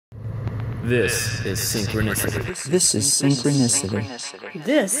This is Synchronicity. This is Synchronicity.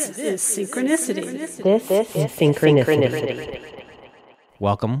 This is Synchronicity. This is Synchronicity.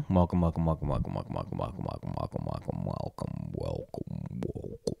 Welcome.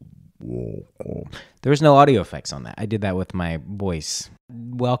 There's no audio effects on that. I did that with my voice.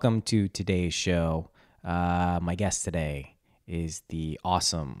 Welcome to today's show. My guest today is the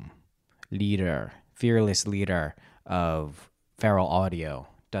awesome leader, fearless leader of Feral Audio,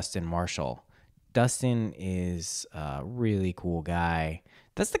 Dustin Marshall. Dustin is a really cool guy.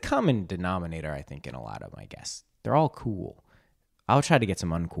 That's the common denominator, I think, in a lot of my guests. They're all cool. I'll try to get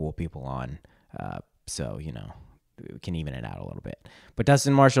some uncool people on, so, we can even it out a little bit. But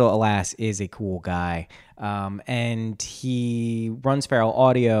Dustin Marshall, alas, is a cool guy, and he runs Feral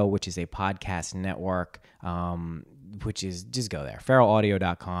Audio, which is a podcast network, which is, just go there,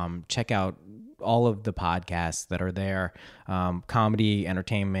 feralaudio.com. Check out all of the podcasts that are there, comedy,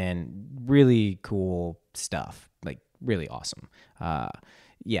 entertainment, really cool stuff, like really awesome.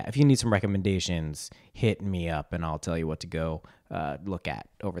 If you need some recommendations, hit me up and I'll tell you what to go look at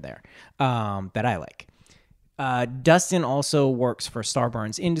over there that I like. Dustin also works for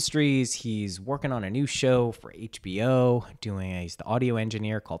Starburns Industries. He's working on a new show for HBO, he's the audio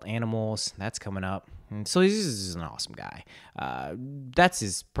engineer called Animals. That's coming up. And so he's an awesome guy. That's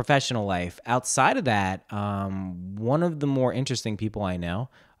his professional life. Outside of that, one of the more interesting people I know,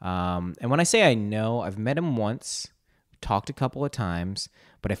 and when I say I know, I've met him once, talked a couple of times,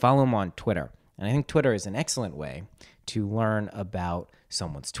 but I follow him on Twitter. And I think Twitter is an excellent way to learn about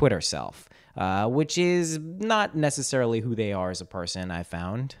someone's Twitter self, which is not necessarily who they are as a person, I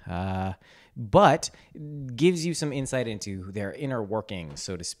found, but gives you some insight into their inner workings,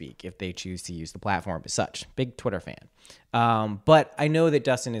 so to speak, if they choose to use the platform as such. Big Twitter fan. But I know that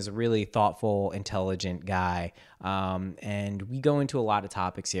Dustin is a really thoughtful, intelligent guy, and we go into a lot of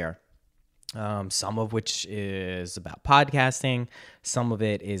topics here. Some of which is about podcasting. Some of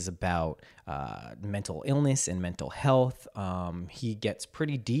it is about mental illness and mental health. He gets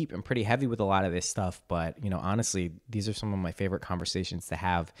pretty deep and pretty heavy with a lot of this stuff, but honestly, these are some of my favorite conversations to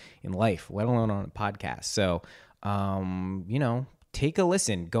have in life, let alone on a podcast. So, take a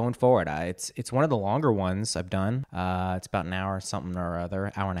listen going forward. It's one of the longer ones I've done. It's about an hour something or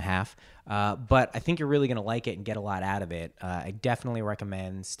other, hour and a half. But I think you're really going to like it and get a lot out of it. I definitely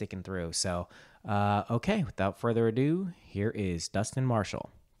recommend sticking through. So, okay, without further ado, here is Dustin Marshall.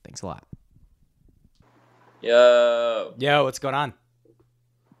 Thanks a lot. Yo, what's going on?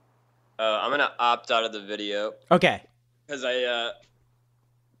 I'm going to opt out of the video. Okay. Because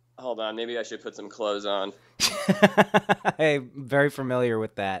hold on, maybe I should put some clothes on. Hey, very familiar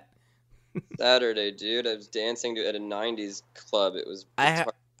with that. Saturday, dude, I was dancing at a 90s club. I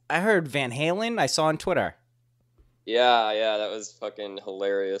heard Van Halen. I saw on Twitter. Yeah, that was fucking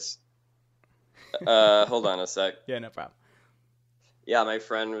hilarious. Hold on a sec. Yeah, no problem. Yeah, my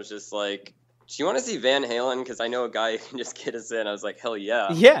friend was just like, do you want to see Van Halen? Because I know a guy who can just get us in. I was like, hell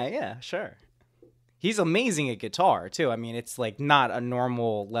yeah. Yeah, sure. He's amazing at guitar, too. I mean, it's like not a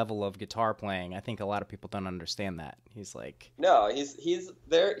normal level of guitar playing. I think a lot of people don't understand that. He's like... No, he's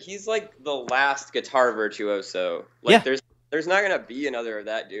there. He's like the last guitar virtuoso. Like, yeah. There's not going to be another of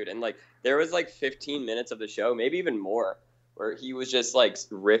that dude. And like, there was like 15 minutes of the show, maybe even more, where he was just like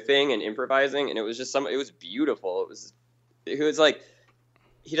riffing and improvising. And it was just it was beautiful. It was like,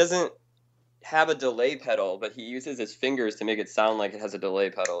 he doesn't have a delay pedal, but he uses his fingers to make it sound like it has a delay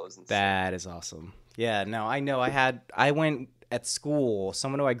pedal. That is awesome. Yeah, no, I know. I went at school,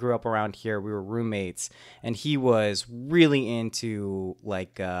 someone who I grew up around here, we were roommates, and he was really into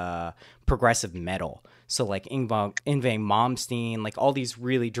like progressive metal. So like Yngwie Malmsteen, like all these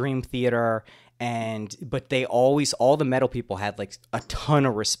really Dream Theater, but they always, all the metal people had like a ton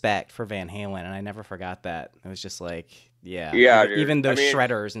of respect for Van Halen, and I never forgot that. It was just like, yeah, even those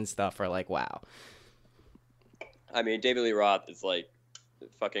shredders and stuff are like, wow. I mean, David Lee Roth is like the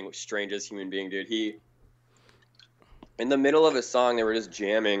fucking strangest human being, dude. He, in the middle of a song, they were just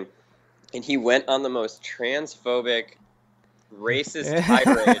jamming, and he went on the most transphobic, racist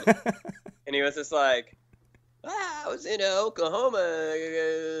tirade, and he was just like, I was in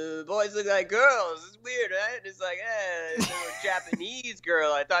Oklahoma, boys look like girls, it's weird, right? And it's like, it's a Japanese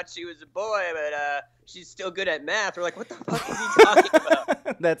girl, I thought she was a boy, but she's still good at math. We're like, what the fuck is he talking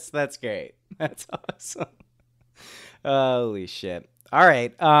about? That's great. That's awesome. Holy shit. All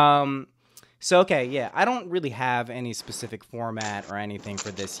right. So, okay, yeah, I don't really have any specific format or anything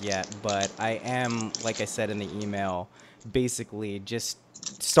for this yet, but I am, like I said in the email, basically just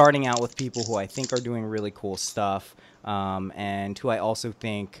starting out with people who I think are doing really cool stuff, and who I also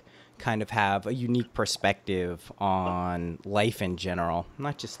think kind of have a unique perspective on life in general,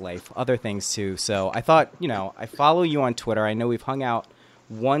 not just life, other things too. So I thought, I follow you on Twitter. I know we've hung out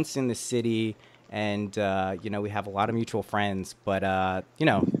once in the city, and we have a lot of mutual friends, but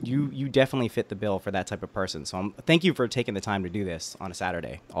you definitely fit the bill for that type of person. So thank you for taking the time to do this on a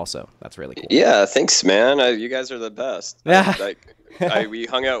Saturday. Also, that's really cool. Yeah, thanks, man. You guys are the best. Yeah. We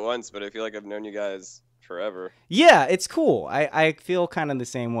hung out once, but I feel like I've known you guys forever. Yeah, it's cool. I feel kind of the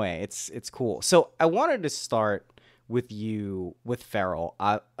same way. It's cool. So I wanted to start with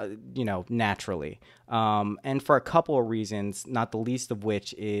Pharrell, naturally, and for a couple of reasons, not the least of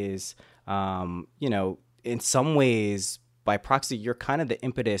which is, in some ways, by proxy, you're kind of the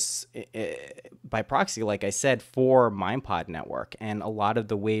impetus, by proxy, like I said, for MindPod Network, and a lot of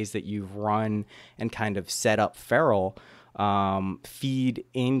the ways that you've run and kind of set up Pharrell feed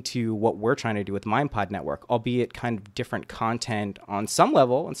into what we're trying to do with MindPod Network, albeit kind of different content on some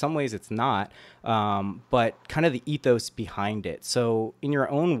level. In some ways it's not, but kind of the ethos behind it. So in your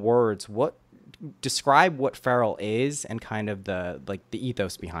own words, describe what Pharrell is and kind of the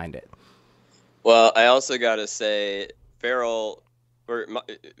ethos behind it. Well, I also got to say,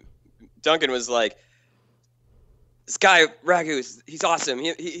 Duncan was like, this guy Ragu, he's awesome.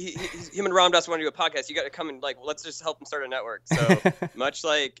 Him and Ramdas want to do a podcast. You got to come and let's just help him start a network. So much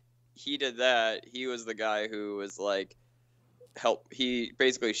like he did that, he was the guy who was he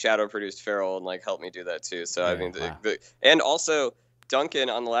basically shadow produced Pharrell and helped me do that too. So yeah, I mean, wow. And also Duncan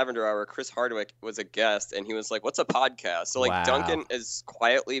on the Lavender Hour, Chris Hardwick was a guest, and he was like, "What's a podcast?" So wow. Duncan is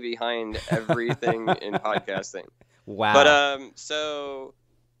quietly behind everything in podcasting. Wow. But so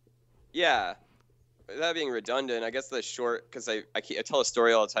yeah. That being redundant, I guess the short, because I tell a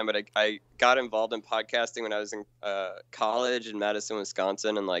story all the time, but I got involved in podcasting when I was in college in Madison,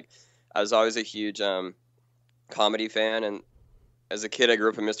 Wisconsin, and I was always a huge comedy fan, and as a kid I grew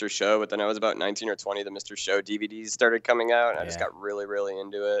up in Mr. Show, but then I was about 19 or 20, the Mr. Show DVDs started coming out, and I just got really, really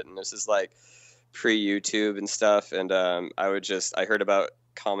into it, and this is pre-YouTube and stuff, and I heard about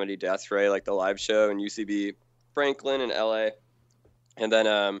Comedy Death Ray, the live show in UCB Franklin in LA, and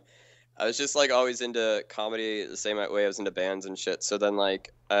then I was just always into comedy the same way I was into bands and shit. So then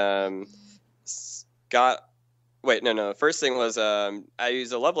first thing was I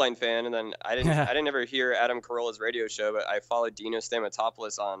was a Loveline fan, and then I didn't ever hear Adam Carolla's radio show, but I followed Dino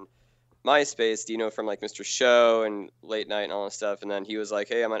Stamatopoulos on MySpace, Dino from Mr. Show and Late Night and all this stuff, and then he was like,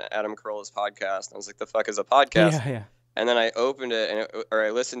 "Hey, I'm on Adam Carolla's podcast." And I was like, "The fuck is a podcast?" Yeah. And then I opened it or I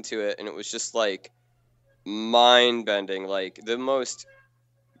listened to it, and it was just mind bending, the most.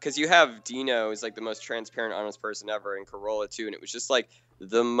 Because you have Dino is the most transparent, honest person ever, and Carolla too, and it was just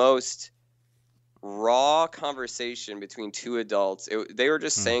the most raw conversation between two adults. They were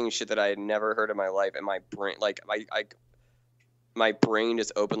just saying shit that I had never heard in my life, and my brain, my brain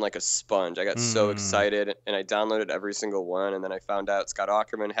just opened like a sponge. I got so excited, and I downloaded every single one, and then I found out Scott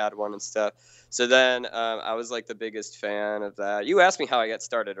Aukerman had one and stuff. So then I was the biggest fan of that. You asked me how I got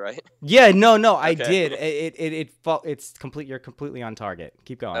started, right? Yeah, no, okay. I did. It's complete. You're completely on target.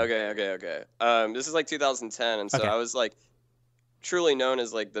 Keep going. Okay. This is 2010, and so okay. I was truly known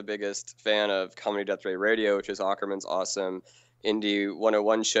as the biggest fan of Comedy Death Ray Radio, which is Aukerman's awesome Indie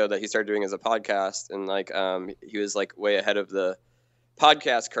 101 show that he started doing as a podcast, and he was way ahead of the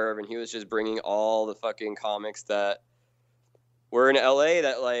podcast curve, and he was just bringing all the fucking comics that were in LA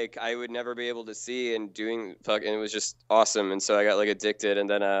that I would never be able to see, and doing and it was just awesome. And so I got addicted, and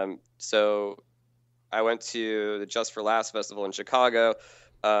then so I went to the Just for Laughs festival in Chicago,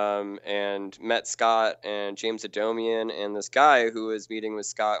 and met Scott and James Adomian and this guy who was meeting with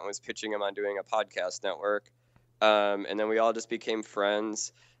Scott and was pitching him on doing a podcast network. And then we all just became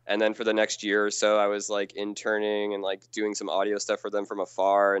friends. And then for the next year or so, I was interning and doing some audio stuff for them from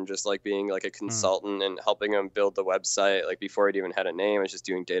afar, and just being a consultant and helping them build the website. Before it even had a name, I was just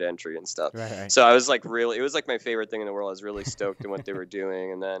doing data entry and stuff. Right. So I was really, it was my favorite thing in the world. I was really stoked in what they were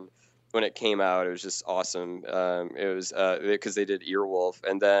doing. And then when it came out, it was just awesome. It was because they did Earwolf.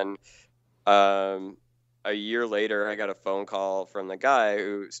 And then a year later, I got a phone call from the guy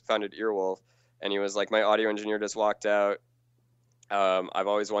who founded Earwolf. And he was like, "My audio engineer just walked out. I've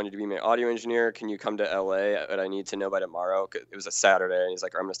always wanted to be my audio engineer. Can you come to LA? But I need to know by tomorrow." It was a Saturday. And he's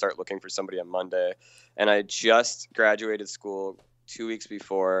like, "I'm going to start looking for somebody on Monday." And I just graduated school 2 weeks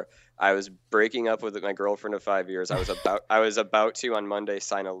before. I was breaking up with my girlfriend of 5 years. I was about to on Monday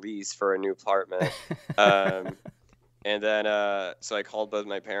sign a lease for a new apartment. And then, so I called both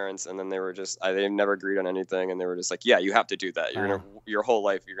my parents, and then they were just, they never agreed on anything. And they were just like, "Yeah, you have to do that. Your whole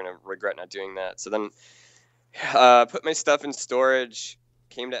life, you're going to regret not doing that." So then, put my stuff in storage,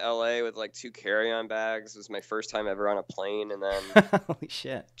 came to LA with like 2 carry-on bags. It was my first time ever on a plane, and then Holy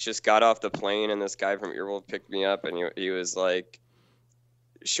shit. just got off the plane, and this guy from Earwolf picked me up, and he was like,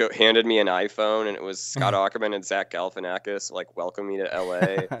 handed me an iPhone, and it was Scott Aukerman and Zach Galifianakis like welcome me to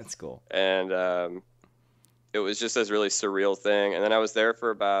LA. That's cool. And it was just this really surreal thing. And then I was there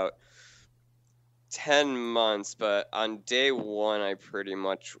for about 10 months, but on day 1 I pretty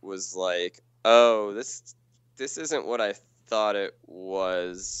much was like, oh, this isn't what I thought it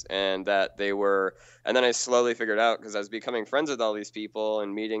was. And that they were, and then I slowly figured out, because I was becoming friends with all these people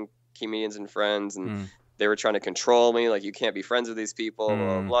and meeting comedians and friends, and they were trying to control me, like, you can't be friends with these people, blah,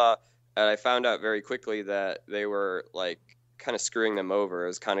 blah, blah. And I found out very quickly that they were like kind of screwing them over. It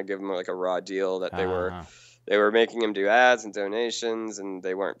was kind of giving them like a raw deal, that they were making them do ads and donations, and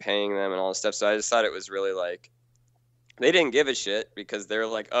they weren't paying them and all this stuff. So I just thought it was really like, they didn't give a shit, because they're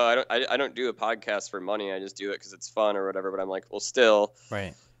like, oh, I don't do a podcast for money. I just do it because it's fun or whatever. But I'm like, well, still,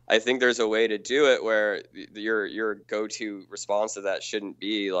 right. I think there's a way to do it where your go-to response to that shouldn't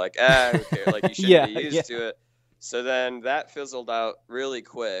be like, okay, like you shouldn't be used to it. So then that fizzled out really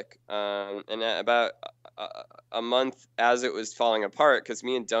quick. And at about a month as it was falling apart, because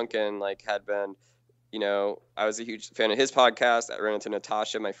me and Duncan like had been, you know, I was a huge fan of his podcast. I ran into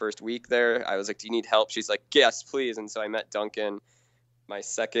Natasha my first week there. I was like, do you need help? She's like, yes, please. And so I met Duncan my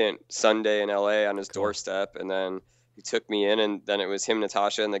second Sunday in LA on his doorstep. And then he took me in, and then it was him,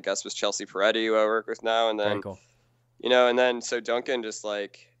 Natasha, and the guest was Chelsea Peretti, who I work with now. And then, you know, and then so Duncan just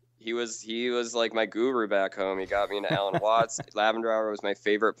like, he was like my guru back home. He got me into Alan Watts. Lavender Hour was my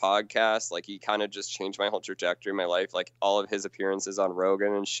favorite podcast. Like, he kind of just changed my whole trajectory of my life. Like, all of his appearances on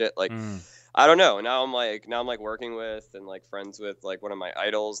Rogan and shit. Like, I don't know. Now I'm like working with and like friends with like one of my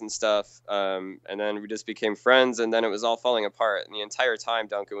idols and stuff. And then we just became friends, and then it was all falling apart. And the entire time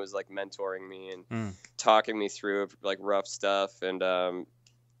Duncan was like mentoring me and talking me through like rough stuff. And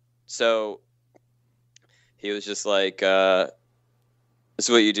so he was just like, this is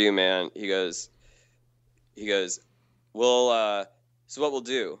what you do, man. He goes, well, so what we'll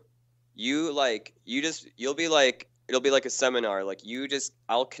do, you'll be like, it'll be like a seminar. Like,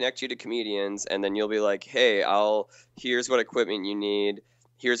 I'll connect you to comedians, and then you'll be like, hey, here's what equipment you need.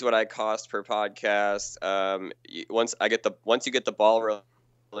 Here's what I cost per podcast. Once you get the ball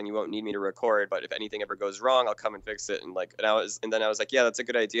rolling, you won't need me to record, but if anything ever goes wrong, I'll come and fix it. And then I was like, yeah, that's a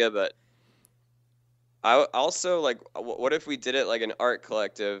good idea. But I also like, what if we did it like an art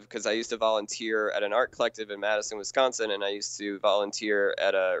collective? Because I used to volunteer at an art collective in Madison, Wisconsin, and I used to volunteer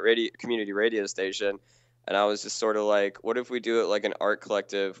at a community radio station. And I was just sort of like, what if we do it like an art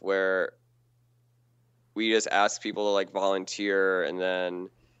collective where we just ask people to like volunteer, and then,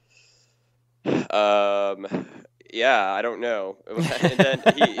 yeah, I don't know. And then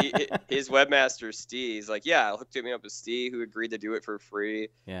his webmaster, Steve, he's like, yeah, hooked me up with Steve, who agreed to do it for free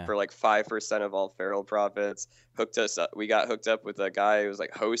for like 5% of all Feral profits. We got hooked up with a guy who was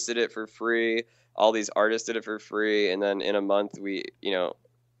like hosted it for free. All these artists did it for free. And then in a month,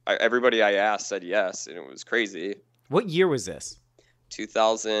 everybody I asked said yes, and it was crazy. What year was this?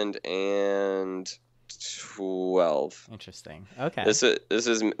 2012. Interesting. Okay. This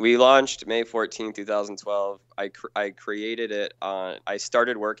is we launched May 14, 2012. I created it I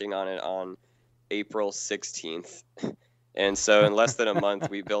started working on it on April 16th. And so in less than a month,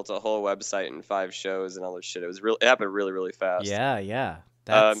 we built a whole website and 5 shows and all this shit. It happened really, really fast. Yeah.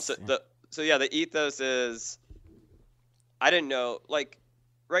 The ethos is, I didn't know, like,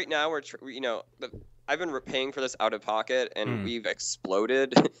 right now I've been paying for this out of pocket, and we've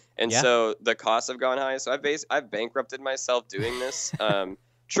exploded, and so the costs have gone high. So I've bankrupted myself doing this.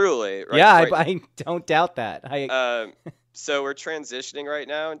 Truly, right? Yeah, I don't doubt that. So we're transitioning right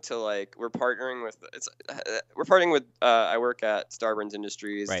now into like we're partnering with I work at Starburns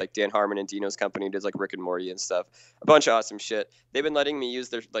Industries, like Dan Harmon and Dino's company does like Rick and Morty and stuff, a bunch of awesome shit. They've been letting me use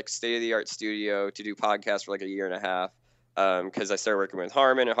their like state of the art studio to do podcasts for like a year and a half. Because I started working with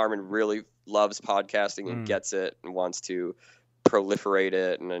Harmon, and Harmon really loves podcasting and gets it and wants to proliferate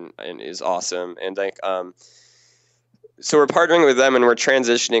it and is awesome. And like, so we're partnering with them, and we're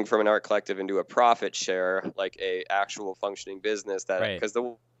transitioning from an art collective into a profit share, like a actual functioning business. Because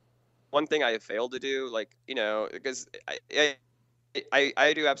the one thing I failed to do, like, you know, because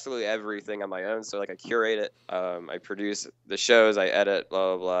I do absolutely everything on my own. So like I curate it, I produce the shows, I edit,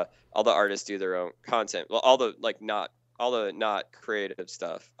 blah, blah, blah. All the artists do their own content. Well, all the not creative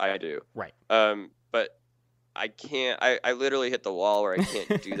stuff I do. Right. But I can't, I literally hit the wall where I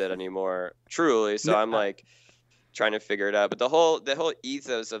can't do that anymore, truly. So I'm like trying to figure it out. But the whole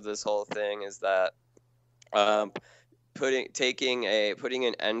ethos of this whole thing is that putting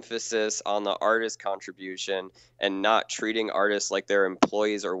an emphasis on the artist contribution and not treating artists like they're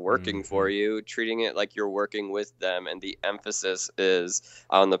employees or working for you, treating it like you're working with them, and the emphasis is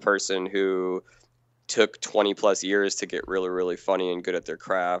on the person who took 20 plus years to get really, really funny and good at their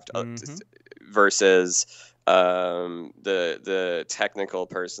craft versus the technical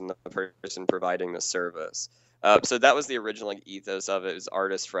person, the person providing the service. So that was the original like ethos of it. Is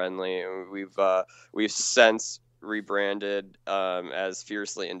artist friendly. We've since rebranded as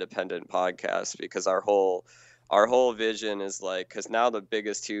Fiercely Independent Podcast, because our whole vision is like, because now the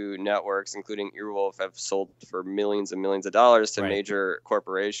biggest two networks, including Earwolf, have sold for millions and millions of dollars to major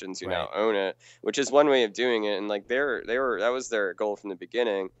corporations who now own it, which is one way of doing it. And like that was their goal from the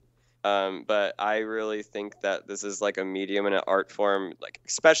beginning. But I really think that this is like a medium and an art form, like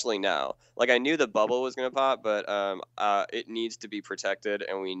especially now. Like I knew the bubble was gonna pop, but it needs to be protected,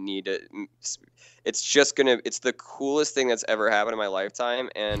 and we need it. It's the coolest thing that's ever happened in my lifetime,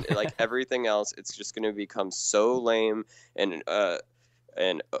 and like everything else, it's just gonna become so lame and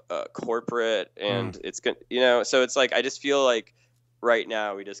corporate, and it's gonna, so it's like I just feel like right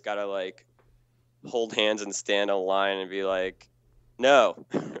now we just gotta like hold hands and stand on line and be like, no,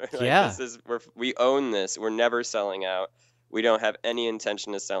 like, we own this. We're never selling out. We don't have any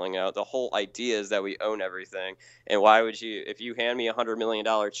intention of selling out. The whole idea is that we own everything. And why would you, if you hand me $100 million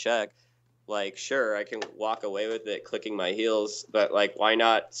check, like, sure, I can walk away with it clicking my heels, but like, why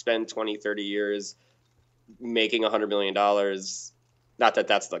not spend 20, 30 years making $100 million? Not that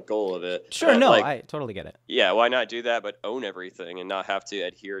that's the goal of it. Sure, no, like, I totally get it. Yeah, why not do that, but own everything and not have to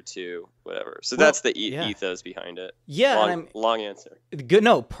adhere to whatever. So that's the ethos behind it. Yeah, long answer. Good,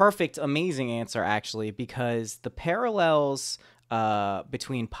 no, perfect, amazing answer actually, because the parallels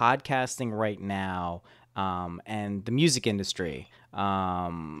between podcasting right now and the music industry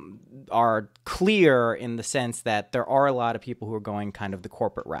are clear in the sense that there are a lot of people who are going kind of the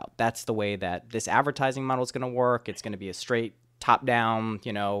corporate route. That's the way that this advertising model is going to work. It's going to be a straight top down,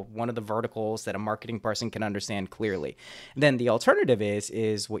 one of the verticals that a marketing person can understand clearly. And then the alternative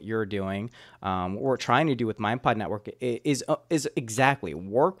is what you're doing, what we're trying to do with MindPod Network is exactly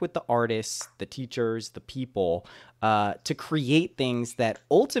work with the artists, the teachers, the people, to create things that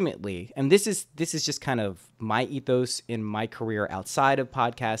ultimately, and this is just kind of my ethos in my career outside of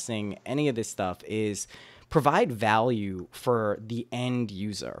podcasting, any of this stuff, is provide value for the end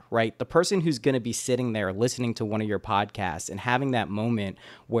user, right? The person who's going to be sitting there listening to one of your podcasts and having that moment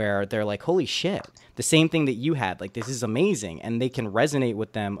where they're like, holy shit, the same thing that you had, like, this is amazing. And they can resonate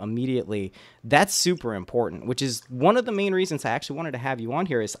with them immediately. That's super important, which is one of the main reasons I actually wanted to have you on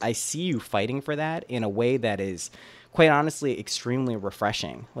here. Is I see you fighting for that in a way that is quite honestly extremely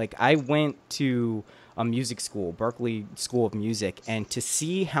refreshing. Like, I went to a music school, Berklee School of Music, and to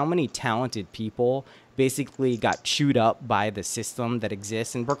see how many talented people basically got chewed up by the system that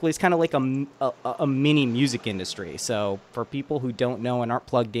exists. And Berkeley is kind of like a mini music industry. So for people who don't know and aren't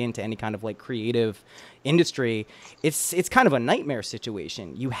plugged into any kind of like creative industry, it's kind of a nightmare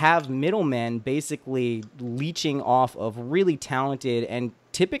situation. You have middlemen basically leeching off of really talented and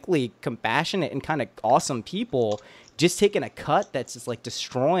typically compassionate and kind of awesome people, just taking a cut that's just like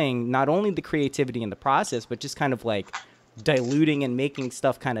destroying not only the creativity in the process, but just kind of like diluting and making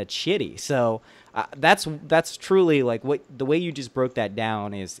stuff kind of shitty. So that's truly like what the way you just broke that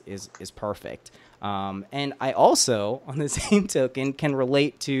down is perfect. And I also, on the same token, can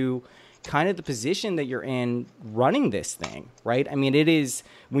relate to kind of the position that you're in running this thing, right? I mean, it is,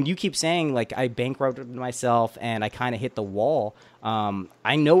 when you keep saying like I bankrupted myself and I kind of hit the wall,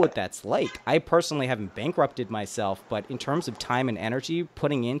 I know what that's like. I personally haven't bankrupted myself, but in terms of time and energy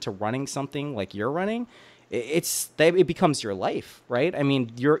putting into running something like you're running, it becomes your life, right? I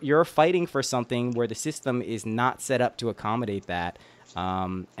mean, you're fighting for something where the system is not set up to accommodate that.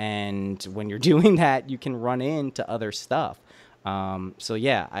 And when you're doing that, you can run into other stuff. So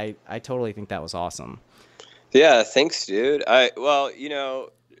yeah, I totally think that was awesome. Yeah, thanks, dude. A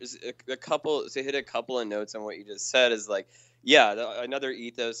couple to hit a couple of notes on what you just said is like, yeah, another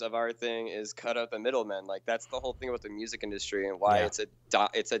ethos of our thing is cut out the middlemen. Like, that's the whole thing about the music industry and why it's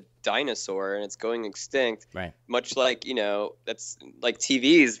a dinosaur and it's going extinct. Right. Much like, that's like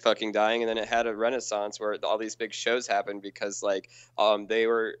TV is fucking dying, and then it had a renaissance where all these big shows happened because like they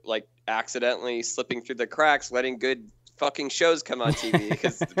were like accidentally slipping through the cracks, letting good fucking shows come on TV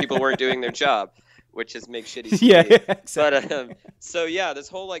because people weren't doing their job, which is make shitty TV. Yeah, exactly. But so yeah, this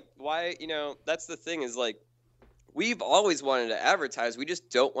whole like why, that's the thing is like, we've always wanted to advertise. We just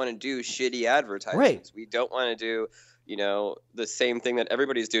don't want to do shitty advertisements. Right. We don't want to do, you know, the same thing that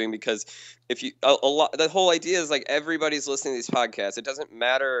everybody's doing, because if you a lot, the whole idea is like everybody's listening to these podcasts. It doesn't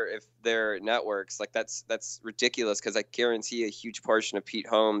matter if they're networks. Like that's ridiculous, because I guarantee a huge portion of Pete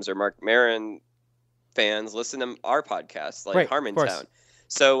Holmes or Mark Maron fans listen to our podcast, like Right, of Harmontown. course.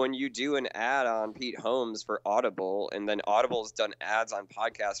 So when you do an ad on Pete Holmes for Audible, and then Audible's done ads on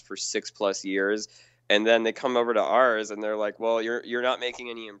podcasts for 6+ years, and then they come over to ours and they're like, well, you're not making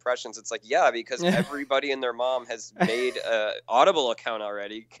any impressions. It's like, yeah, because everybody and their mom has made a Audible account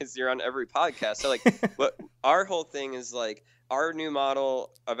already, because you're on every podcast. So like, what our whole thing is, like, our new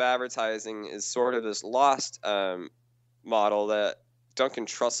model of advertising is sort of this lost model that Duncan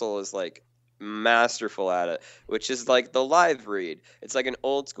Trussell is like masterful at it, which is like the live read. It's like an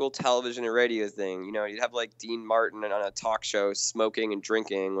old school television and radio thing. You know, you'd have like Dean Martin on a talk show smoking and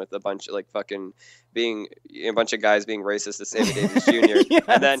drinking with a bunch of like fucking being a bunch of guys being racist to Sammy Davis Jr. Yeah,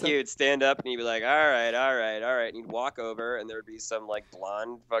 and then he would stand up and he'd be like, all right, and he'd walk over and there would be some like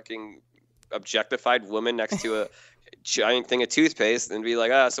blonde fucking objectified woman next to a giant thing of toothpaste and be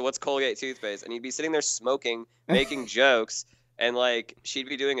like, so what's Colgate toothpaste? And he'd be sitting there smoking, making jokes. And like she'd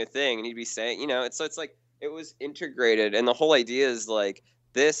be doing a thing, and he'd be saying, you know, it's like it was integrated, and the whole idea is like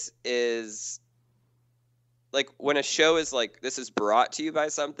this is like when a show is like this is brought to you by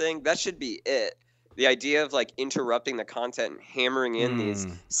something, that should be it. The idea of like interrupting the content and hammering in these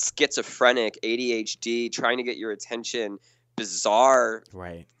schizophrenic ADHD, trying to get your attention, bizarre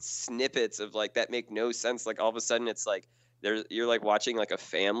snippets of like that make no sense. Like all of a sudden it's like you're like watching like a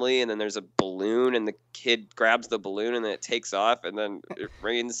family, and then there's a balloon, and the kid grabs the balloon, and then it takes off, and then it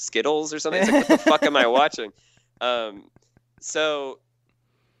rains Skittles or something. It's like, what the fuck am I watching? So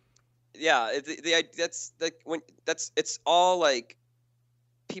yeah, that's like it's all like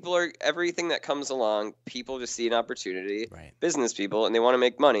people are everything that comes along. People just see an opportunity, business people, and they want to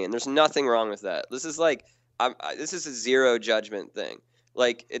make money, and there's nothing wrong with that. This is like this is a zero judgment thing.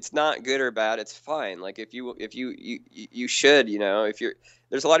 Like it's not good or bad. It's fine. Like if you should, you know,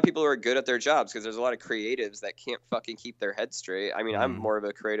 there's a lot of people who are good at their jobs, because there's a lot of creatives that can't fucking keep their head straight. I mean, I'm more of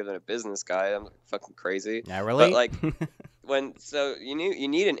a creative than a business guy. I'm fucking crazy. Yeah, really. But like you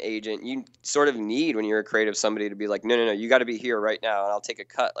need an agent. You sort of need, when you're a creative, somebody to be like, no, you got to be here right now, and I'll take a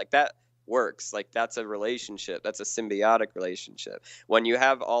cut. Like that works. Like that's a relationship. That's a symbiotic relationship. When you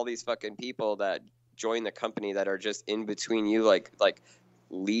have all these fucking people that join the company that are just in between you, like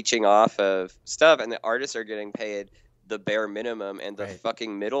leeching off of stuff, and the artists are getting paid the bare minimum, and the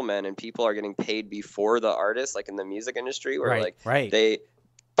fucking middlemen and people are getting paid before the artists, like in the music industry, where they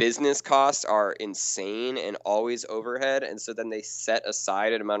business costs are insane and always overhead, and so then they set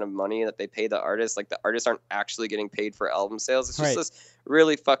aside an amount of money that they pay the artists. Like the artists aren't actually getting paid for album sales. It's just this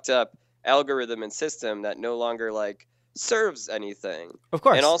really fucked up algorithm and system that no longer like serves anything. Of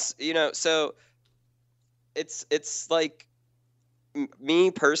course. And also, you know, so it's like,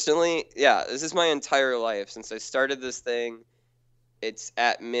 me personally, yeah, this is my entire life since I started this thing. It's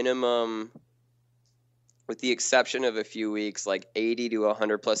at minimum, with the exception of a few weeks, like 80 to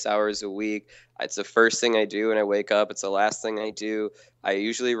 100 plus hours a week. It's the first thing I do when I wake up. It's the last thing I do. I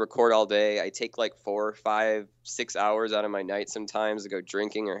usually record all day. I take like 4, 5, 6 hours out of my night sometimes to go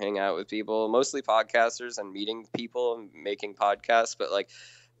drinking or hang out with people, mostly podcasters, and meeting people and making podcasts. But like,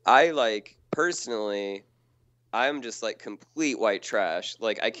 I like personally, I'm just like complete white trash.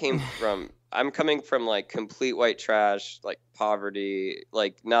 Like I'm coming from like complete white trash, like poverty,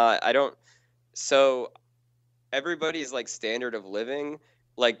 so everybody's like standard of living,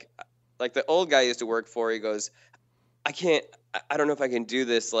 like the old guy I used to work for, he goes, I don't know if I can do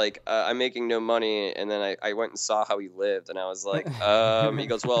this. Like, I'm making no money. And then I went and saw how he lived, and I was like, he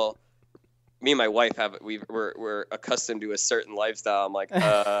goes, well, me and my wife we're accustomed to a certain lifestyle. I'm like,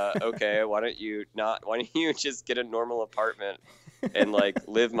 okay, why don't you just get a normal apartment and like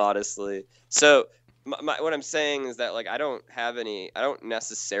live modestly? So what I'm saying is that like I don't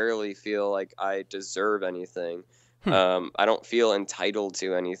necessarily feel like I deserve anything. I don't feel entitled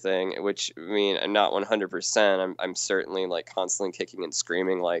to anything, which, I mean, I'm not 100%. I'm certainly like constantly kicking and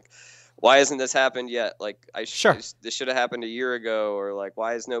screaming like, why hasn't this happened yet? Like, this should have happened a year ago, or like,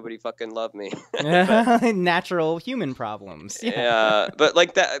 why has nobody fucking loved me? Natural human problems. Yeah, but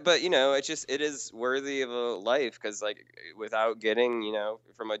like that, but you know, it is worthy of a life, because like without getting, you know,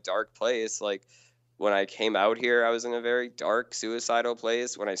 from a dark place, like when I came out here, I was in a very dark, suicidal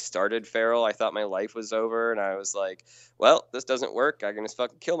place. When I started Feral, I thought my life was over, and I was like, well, this doesn't work. I can just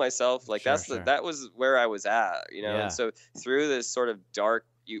fucking kill myself. Like that was where I was at, you know? Yeah. And so through this sort of dark,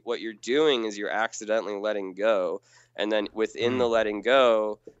 what you're doing is you're accidentally letting go. And then within the letting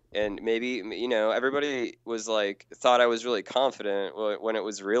go, and maybe, you know, everybody was like, thought I was really confident when it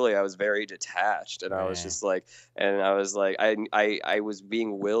was really, I was very detached. And I was just like, and I was like, I was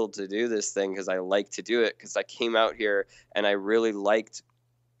being willed to do this thing because I like to do it, because I came out here and I really liked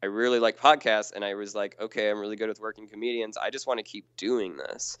podcasts, and I was like, okay, I'm really good with working comedians. I just want to keep doing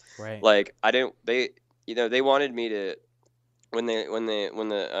this. Right. Like, they wanted me to, when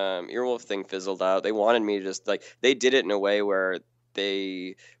the Earwolf thing fizzled out, they wanted me to just, like, they did it in a way where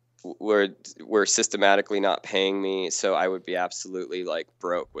they were systematically not paying me, so I would be absolutely, like,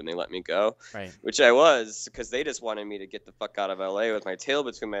 broke when they let me go. Right. Which I was, because they just wanted me to get the fuck out of LA with my tail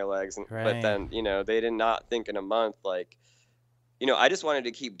between my legs. But then, you know, they did not think in a month, like, you know, I just wanted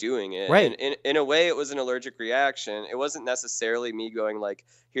to keep doing it. Right. And in a way, it was an allergic reaction. It wasn't necessarily me going like,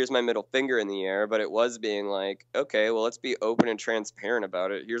 here's my middle finger in the air, but it was being like, okay, well, let's be open and transparent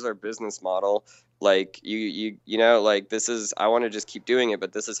about it. Here's our business model. Like, you know, like, this is, I want to just keep doing it,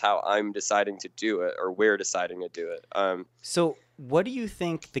 but this is how I'm deciding to do it, or we're deciding to do it. So what do you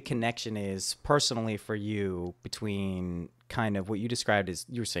think the connection is personally for you between kind of what you described as,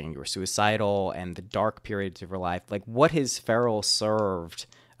 you were saying you were suicidal and the dark periods of your life? Like, what has feral served?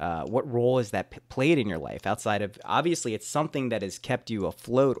 What role has that played in your life outside of, obviously it's something that has kept you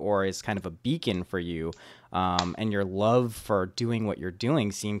afloat or is kind of a beacon for you, and your love for doing what you're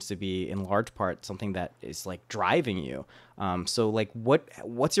doing seems to be in large part something that is like driving you. So like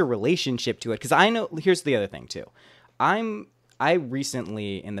what's your relationship to it? Because I know, here's the other thing too. I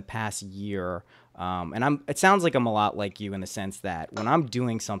recently, in the past year, and it sounds like I'm a lot like you in the sense that when I'm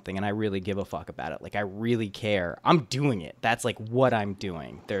doing something and I really give a fuck about it, like I really care, I'm doing it. That's like what I'm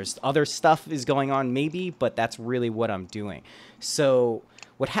doing. There's other stuff is going on maybe, but that's really what I'm doing. So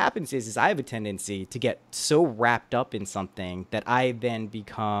what happens is I have a tendency to get so wrapped up in something that I then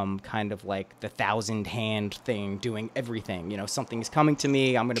become kind of like the 1,000-hand thing, doing everything. You know, something's coming to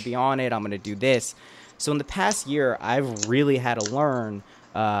me, I'm going to be on it, I'm going to do this. So in the past year, I've really had to learn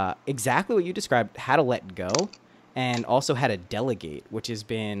exactly what you described, how to let go, and also how to delegate, which has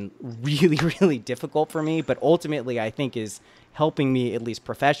been really, really difficult for me, but ultimately I think is helping me, at least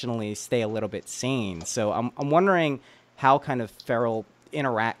professionally, stay a little bit sane. So I'm wondering how kind of feral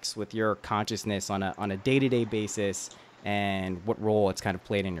interacts with your consciousness on a day-to-day basis, and what role it's kind of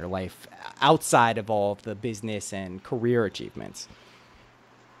played in your life outside of all of the business and career achievements.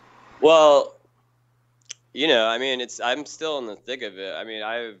 Well, you know, I mean, I'm still in the thick of it. I mean,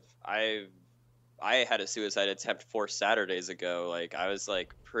 I had a suicide attempt 4 Saturdays ago. Like, I was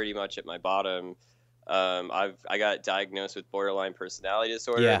like pretty much at my bottom. I got diagnosed with borderline personality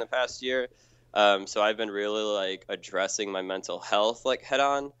disorder in the past year. So I've been really like addressing my mental health like head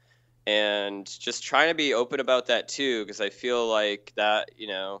on, and just trying to be open about that too, because I feel like that, you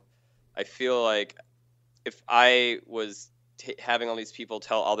know, I feel like if I was having all these people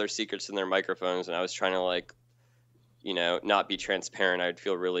tell all their secrets in their microphones, and I was trying to, like, you know, not be transparent, I'd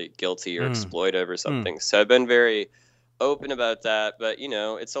feel really guilty or exploitive or something. So I've been very open about that, but, you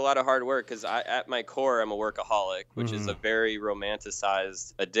know, it's a lot of hard work, because at my core, I'm a workaholic, which is a very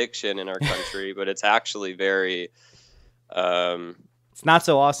romanticized addiction in our country, but it's actually very it's not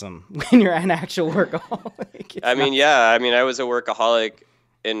so awesome when you're an actual workaholic. I mean, I was a workaholic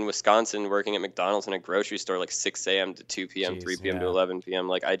in Wisconsin, working at McDonald's in a grocery store, like 6 a.m. to 2 p.m., 3 p.m. to 11 p.m.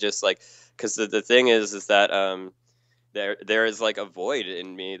 Like, I just, like, because the thing is that there is like a void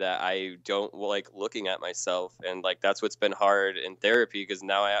in me that I don't like looking at myself, and like that's what's been hard in therapy, because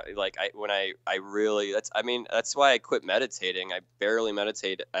now that's why I quit meditating. I barely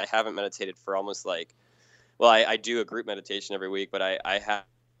meditate. I haven't meditated for almost like, well, I do a group meditation every week, but I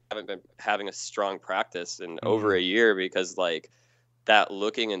haven't been having a strong practice in over a year, because like that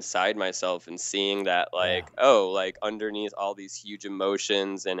looking inside myself and seeing that, like, oh, like underneath all these huge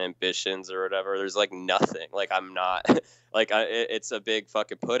emotions and ambitions or whatever, there's like nothing. Like, I'm not like, it's a big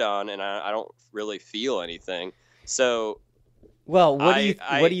fucking put on, and I don't really feel anything. So, well, what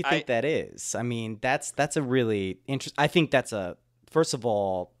do you think that is? I mean, that's a really interesting. I think that's first of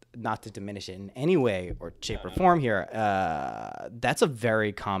all, not to diminish it in any way or shape or form here, that's a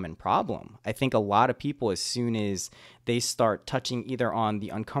very common problem. I think a lot of people, as soon as they start touching either on the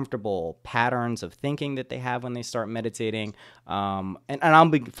uncomfortable patterns of thinking that they have when they start meditating, and I'll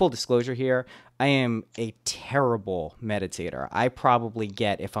be full disclosure here, I am a terrible meditator. I probably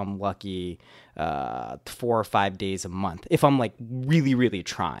get, if I'm lucky, 4 or 5 days a month, if I'm like really, really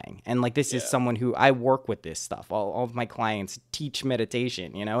trying. And like, this is someone who I work with this stuff. All of my clients teach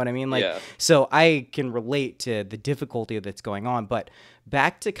meditation, you know what I mean? Like, so I can relate to the difficulty that's going on. But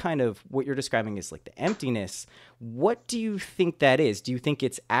back to kind of what you're describing is like the emptiness. What what do you think that is? Do you think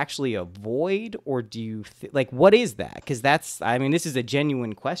it's actually a void, or do you like, what is that? Because this is a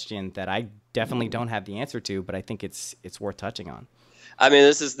genuine question that I definitely don't have the answer to, but I think it's worth touching on. I mean,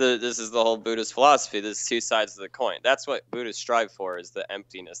 this is the whole Buddhist philosophy. There's two sides of the coin. That's what Buddhists strive for, is the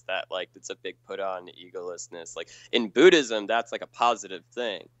emptiness, that like it's a big put on egolessness. Like in Buddhism, that's like a positive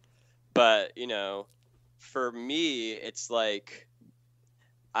thing. But, you know, for me, it's like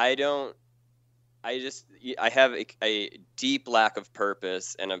I have a deep lack of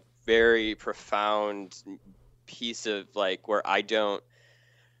purpose and a very profound piece of like where I don't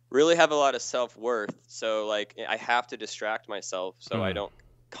really have a lot of self-worth. So like I have to distract myself so I don't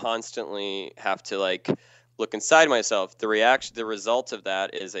constantly have to like look inside myself. The result of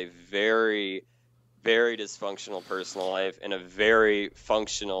that is a very, very dysfunctional personal life and a very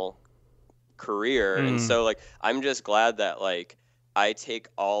functional career. And so like I'm just glad that like I take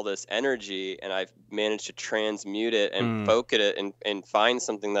all this energy and I've managed to transmute it and focus it and find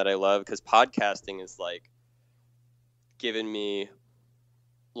something that I love, because podcasting is like given me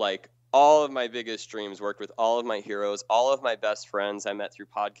like all of my biggest dreams, worked with all of my heroes, all of my best friends I met through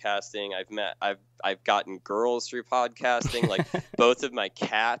podcasting. I've gotten girls through podcasting, like both of my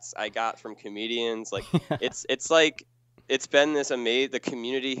cats I got from comedians. Like it's like it's been this amazing, the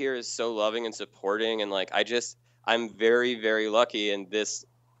community here is so loving and supporting, and like I'm very, very lucky in this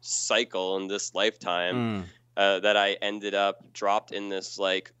cycle, in this lifetime, that I ended up dropped in this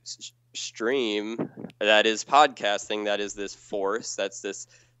like stream that is podcasting, that is this force, that's this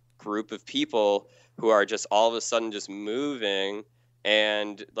group of people who are just all of a sudden just moving.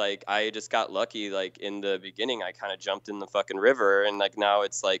 And like I just got lucky. Like in the beginning I kind of jumped in the fucking river, and like now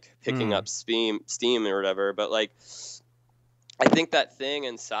it's like picking up steam or whatever. But like I think that thing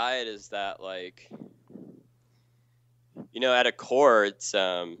inside is that like, you know, at a core, it's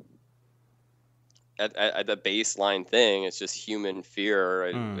at the baseline thing, it's just human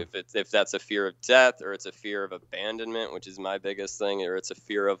fear. If that's a fear of death, or it's a fear of abandonment, which is my biggest thing, or it's a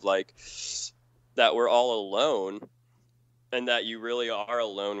fear of like that we're all alone, and that you really are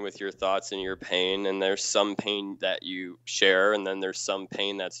alone with your thoughts and your pain. And there's some pain that you share, and then there's some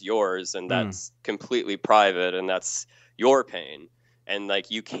pain that's yours, and that's completely private, and that's your pain. And like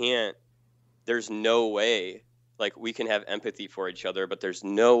there's no way. Like we can have empathy for each other, but there's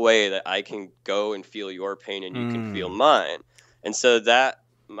no way that I can go and feel your pain and you can feel mine. And so that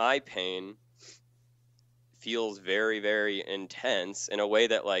my pain feels very, very intense in a way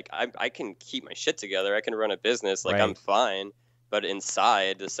that like I can keep my shit together. I can run a business. Like I'm fine. But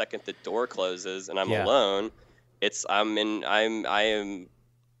inside, the second the door closes and I'm alone, I am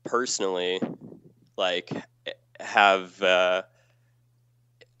personally like have,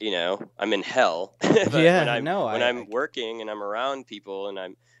 you know, I'm in hell. When I'm working and I'm around people and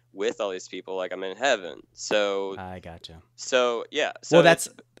I'm with all these people, like I'm in heaven. So I gotcha. So yeah. So well,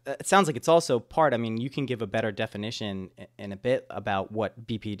 it sounds like it's also part. I mean, you can give a better definition in a bit about what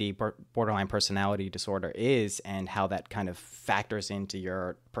BPD, borderline personality disorder, is, and how that kind of factors into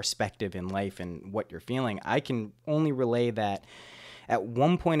your perspective in life and what you're feeling. I can only relay that at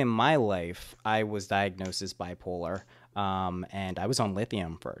one point in my life, I was diagnosed as bipolar. And I was on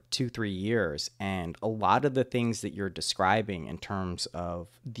lithium for 2-3 years. And a lot of the things that you're describing in terms of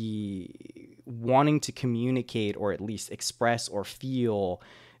the wanting to communicate, or at least express or feel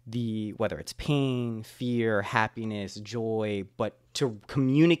whether it's pain, fear, happiness, joy, but to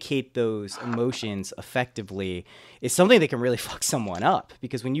communicate those emotions effectively is something that can really fuck someone up.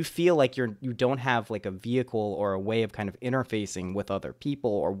 Because when you feel like you don't have like a vehicle or a way of kind of interfacing with other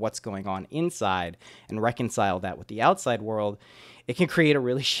people or what's going on inside and reconcile that with the outside world, it can create a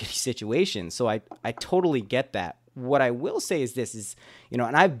really shitty situation. So I totally get that. What I will say is this is, you know,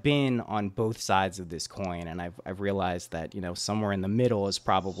 and I've been on both sides of this coin, and I've realized that, you know, somewhere in the middle is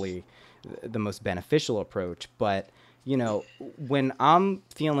probably the most beneficial approach. But, you know, when I'm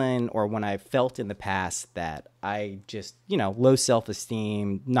feeling, or when I felt in the past that I just, you know, low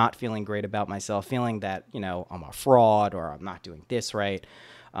self-esteem, not feeling great about myself, feeling that, you know, I'm a fraud or I'm not doing this right,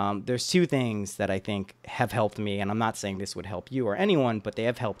 there's two things that I think have helped me, and I'm not saying this would help you or anyone, but they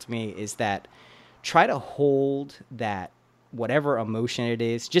have helped me, is that try to hold that, whatever emotion it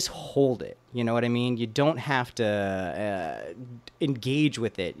is, just hold it. You know what I mean? You don't have to engage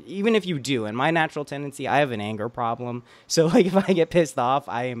with it, even if you do. And my natural tendency, I have an anger problem. So like if I get pissed off,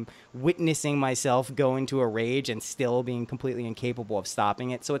 I am witnessing myself go into a rage and still being completely incapable of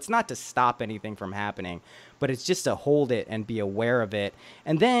stopping it. So it's not to stop anything from happening, but it's just to hold it and be aware of it.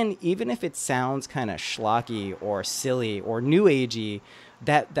 And then even if it sounds kind of schlocky or silly or new agey,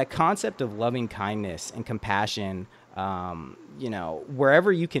 that concept of loving kindness and compassion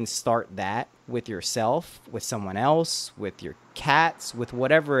Wherever you can start that with yourself, with someone else, with your cats, with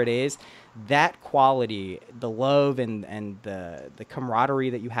whatever it is, that quality, the love and the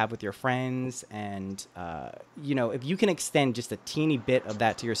camaraderie that you have with your friends, and if you can extend just a teeny bit of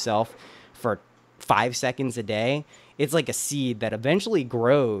that to yourself for 5 seconds a day, it's like a seed that eventually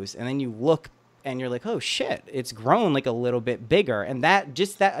grows, and then you look and you're like, oh shit, it's grown like a little bit bigger. And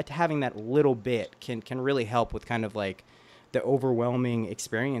that having that little bit can really help with kind of like the overwhelming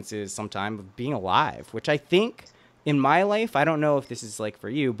experiences sometimes of being alive, which I think in my life, I don't know if this is like for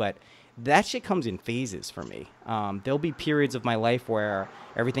you, but that shit comes in phases for me. There'll be periods of my life where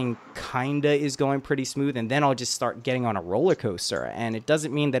everything kinda is going pretty smooth, and then I'll just start getting on a roller coaster. And it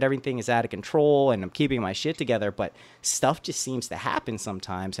doesn't mean that everything is out of control and I'm keeping my shit together, but stuff just seems to happen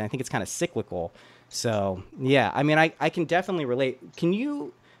sometimes, and I think it's kind of cyclical. So yeah, I mean, I can definitely relate. Can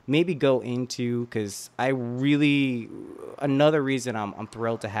you maybe go into, because another reason I'm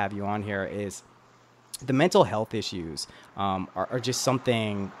thrilled to have you on here is the mental health issues are just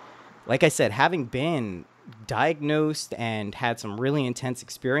something. Like I said, having been diagnosed and had some really intense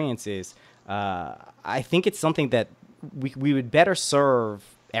experiences, I think it's something that we would better serve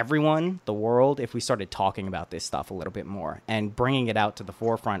everyone, the world, if we started talking about this stuff a little bit more and bringing it out to the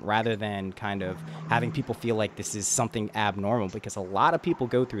forefront rather than kind of having people feel like this is something abnormal, because a lot of people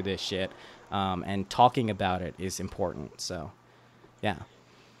go through this shit, and talking about it is important. So, yeah.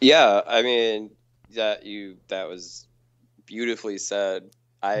 Yeah, I mean, that was beautifully said.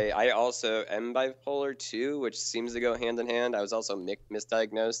 I also am bipolar too, which seems to go hand in hand. I was also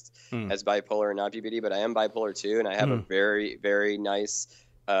misdiagnosed as bipolar and not BPD, but I am bipolar too, and I have a very, very nice.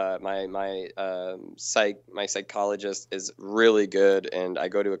 My psychologist is really good, and I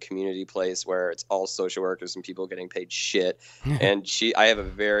go to a community place where it's all social workers and people getting paid shit. And I have a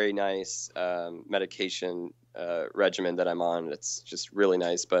very nice medication regimen that I'm on. It's just really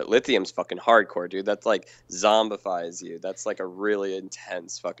nice, but lithium's fucking hardcore, dude. That's like zombifies you. That's like a really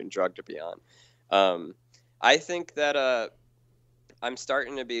intense fucking drug to be on. I think that I'm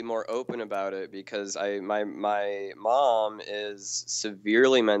starting to be more open about it because my mom is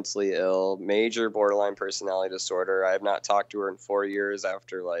severely mentally ill, major borderline personality disorder. I have not talked to her in 4 years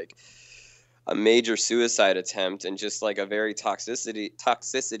after like a major suicide attempt and just like a very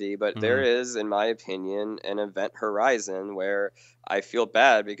toxicity. But there is, in my opinion, an event horizon where I feel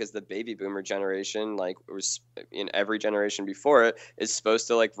bad because the baby boomer generation, like was in every generation before it, is supposed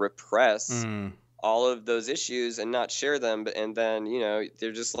to like repress all of those issues and not share them. And then,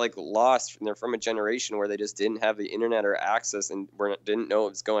 they're just like lost. And they're from a generation where they just didn't have the internet or access and didn't know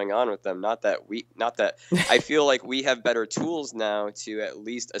what was going on with them. Not that I feel like we have better tools now to at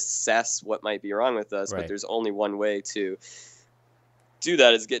least assess what might be wrong with us. Right. But there's only one way to do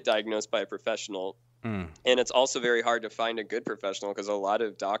that is get diagnosed by a professional. And it's also very hard to find a good professional because a lot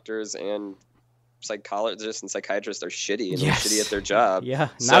of doctors and psychologists and psychiatrists are shitty and they're shitty at their job. Yeah,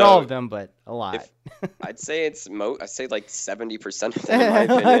 not all of them, but a lot. I'd say I'd say like 70% of them. In my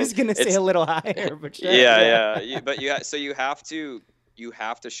opinion. I was gonna say a little higher, but sure. Yeah. But you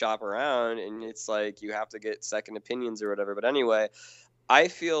have to shop around, and it's like you have to get second opinions or whatever. But anyway, I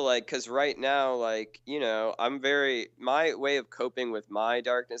feel like, because right now, like, my way of coping with my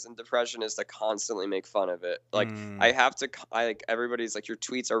darkness and depression is to constantly make fun of it. Like, everybody's like, your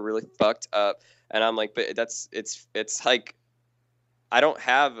tweets are really fucked up. And I'm like, but it's like, I don't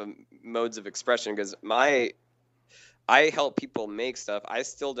have modes of expression because I help people make stuff. I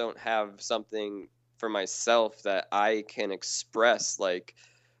still don't have something for myself that I can express, like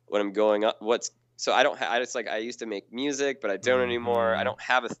when I'm going up, so I don't I used to make music, but I don't anymore. I don't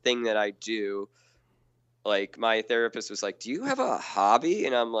have a thing that I do. Like, my therapist was like, do you have a hobby?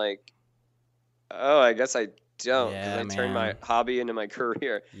 And I'm like, oh, I guess I don't, because I turned my hobby into my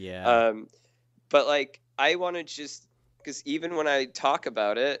career. Yeah. But like, I want to just, because even when I talk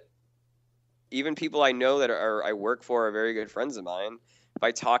about it, even people I know that I work for are very good friends of mine. If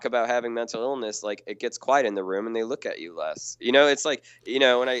I talk about having mental illness, like, it gets quiet in the room and they look at you less. It's like,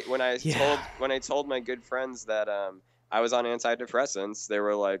 when I told my good friends that I was on antidepressants, they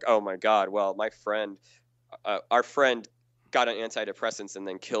were like, "Oh my God, well, our friend got on antidepressants and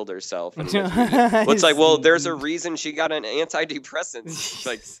then killed herself." And it's like, well, there's a reason she got an antidepressant. It's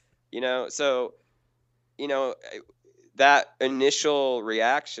like, so, that initial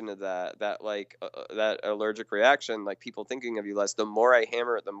reaction to that allergic reaction, like people thinking of you less, the more I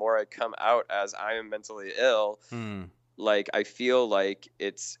hammer it, the more I come out as I am mentally ill. Like, I feel like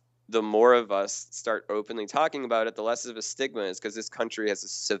it's the more of us start openly talking about it, the less of a stigma is, because this country has a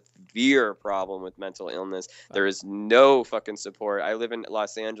severe problem with mental illness. There is no fucking support. I live in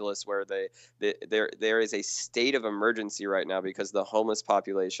Los Angeles, where there is a state of emergency right now because the homeless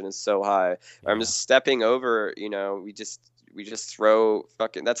population is so high. I'm just stepping over, we just throw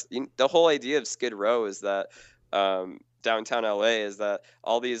fucking, that's the whole idea of Skid Row, is that downtown LA, is that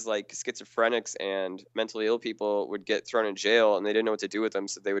all these like schizophrenics and mentally ill people would get thrown in jail, and they didn't know what to do with them,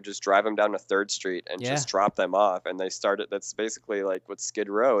 so they would just drive them down to 3rd Street and just drop them off, and they started, that's basically like what Skid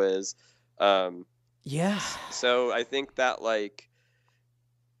Row is. So I think that like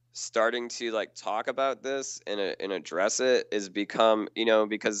starting to like talk about this and address it is become,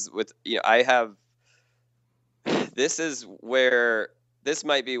 because with I have, this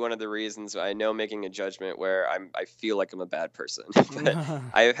might be one of the reasons I know making a judgment where I feel like I'm a bad person. But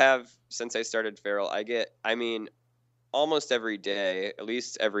I have, since I started Feral, almost every day, at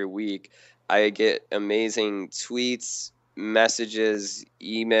least every week, I get amazing tweets, messages,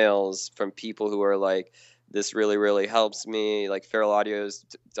 emails from people who are like, this really, really helps me. Like Feral Audio's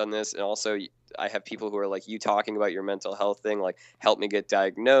done this. And also I have people who are like, you talking about your mental health thing, like help me get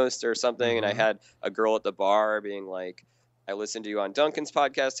diagnosed or something. And I had a girl at the bar being like, I listened to you on Duncan's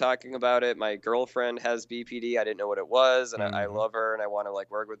podcast talking about it. My girlfriend has BPD. I didn't know what it was. And I love her and I want to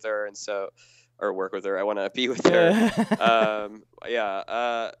like work with her. And so, or work with her. I want to be with her.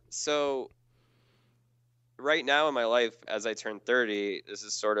 So right now in my life, as I turn 30, this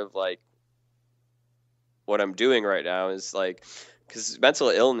is sort of like what I'm doing right now, is like, because mental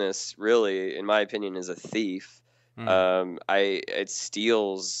illness really, in my opinion, is a thief. It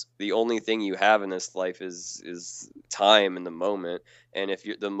steals the only thing you have in this life is time in the moment. And if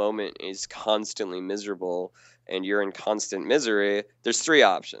the moment is constantly miserable and you're in constant misery, there's 3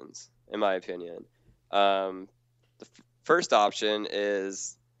 options, in my opinion. The first option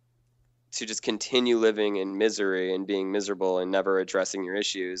is to just continue living in misery and being miserable and never addressing your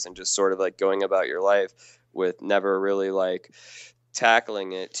issues and just sort of like going about your life with never really like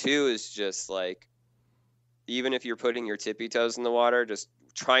tackling it. 2 is just like, even if you're putting your tippy toes in the water, just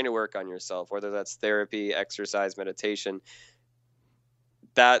trying to work on yourself, whether that's therapy, exercise, meditation.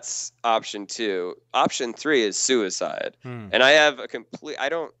 That's option 2. Option 3 is suicide. And I have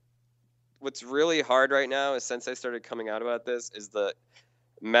what's really hard right now is, since I started coming out about this, is the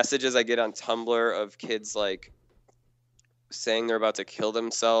messages I get on Tumblr of kids like saying they're about to kill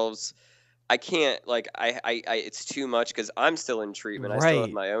themselves. I can't, like, it's too much because I'm still in treatment. I still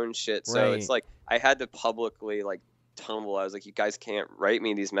have my own shit. So it's like, I had to publicly like tumble. I was like, you guys can't write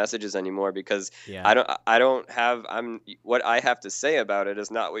me these messages anymore, because what I have to say about it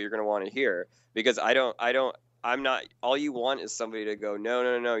is not what you're going to want to hear, because I'm not, all you want is somebody to go,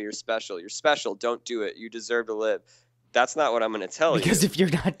 no, you're special. Don't do it. You deserve to live. That's not what I'm going to tell you. Because if you're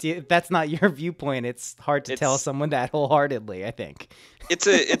not, if that's not your viewpoint, it's hard to tell someone that wholeheartedly, I think.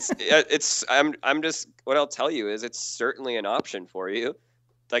 I'm just, what I'll tell you is it's certainly an option for you.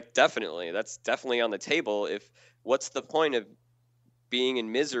 Like, definitely. That's definitely on the table. What's the point of being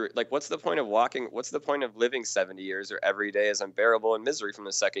in misery? Like, what's the point of living 70 years or every day is unbearable in misery from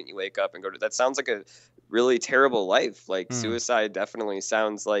the second you wake up and go to, that sounds like a really terrible life. Like, suicide definitely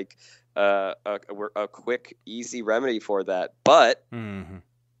sounds like a quick, easy remedy for that. But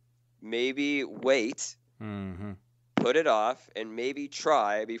maybe wait, put it off, and maybe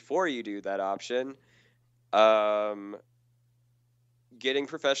try before you do that option. Getting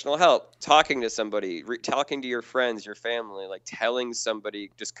professional help, talking to somebody, talking to your friends, your family, like telling somebody,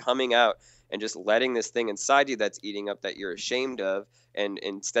 just coming out and just letting this thing inside you that's eating up that you're ashamed of. And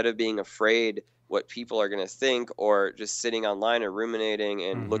instead of being afraid what people are going to think, or just sitting online and ruminating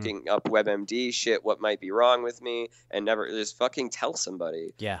and looking up WebMD shit, what might be wrong with me, and never just fucking tell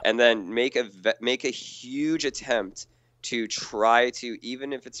somebody. And then make a huge attempt to try to,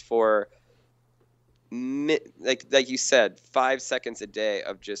 even if it's for like you said, 5 seconds a day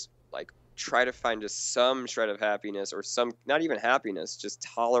of just like try to find just some shred of happiness, or some, not even happiness, just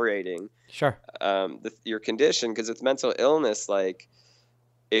tolerating your condition. Because it's mental illness, like,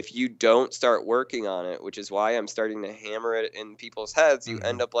 if you don't start working on it, which is why I'm starting to hammer it in people's heads, you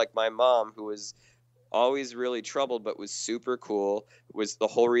end up like my mom, who was always really troubled, but was super cool. Was the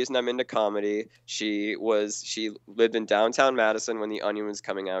whole reason I'm into comedy. She lived in downtown Madison when The Onion was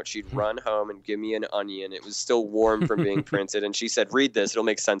coming out. She'd run home and give me an onion. It was still warm from being printed. And she said, read this, it'll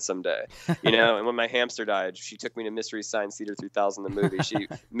make sense someday. And when my hamster died, she took me to Mystery Science Theater 3000, the movie. She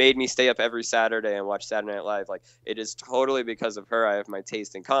made me stay up every Saturday and watch Saturday Night Live. Like, it is totally because of her I have my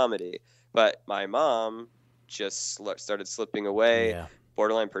taste in comedy. But my mom just started slipping away.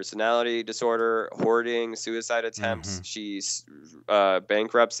 borderline personality disorder, hoarding, suicide attempts. She's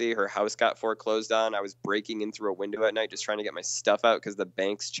bankruptcy. Her house got foreclosed on. I was breaking in through a window at night just trying to get my stuff out because the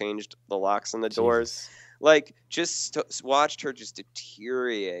banks changed the locks on the doors. Like, just watched her just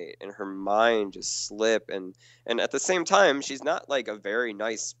deteriorate and her mind just slip. And at the same time, she's not like a very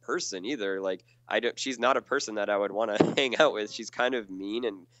nice person either. Like, she's not a person that I would want to hang out with. She's kind of mean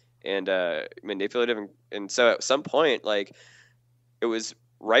and manipulative. And so at some point, like, it was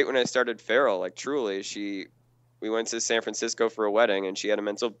right when I started Feral, like, truly, we went to San Francisco for a wedding and she had a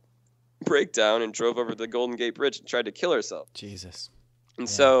mental breakdown and drove over the Golden Gate Bridge and tried to kill herself. Jesus. And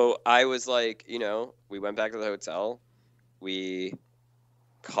so I was like, you know, we went back to the hotel. We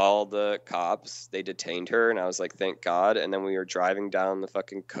called the cops. They detained her. And I was like, thank God. And then we were driving down the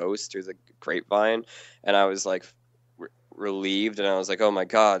fucking coast through the Grapevine. And I was like relieved. And I was like, oh my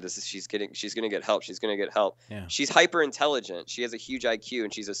God, she's going to get help. She's going to get help. Yeah. She's hyper intelligent. She has a huge IQ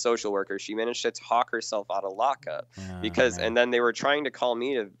and she's a social worker. She managed to talk herself out of lockup and then they were trying to call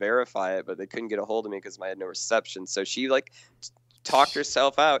me to verify it, but they couldn't get a hold of me because I had no reception. So she like talked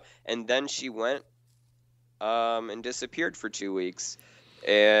herself out, and then she went and disappeared for 2 weeks,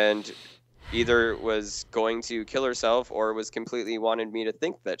 and either was going to kill herself or was completely wanted me to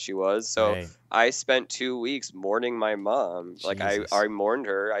think that she was. So I spent 2 weeks mourning my mom. Like, I mourned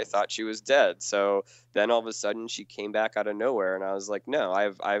her. I thought she was dead. So then all of a sudden she came back out of nowhere, and I was like, no,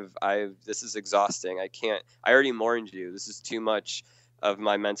 this is exhausting. I already mourned you. This is too much of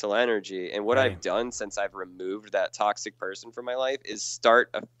my mental energy. And what I've done since I've removed that toxic person from my life is start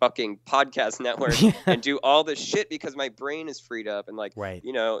a fucking podcast network and do all this shit because my brain is freed up. And like,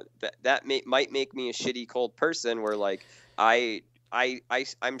 you know, that might make me a shitty cold person where like I'm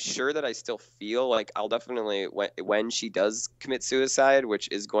sure that I still feel like I'll definitely, when she does commit suicide, which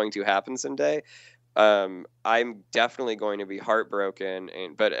is going to happen someday, I'm definitely going to be heartbroken.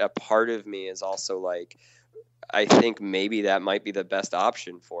 But a part of me is also like, I think maybe that might be the best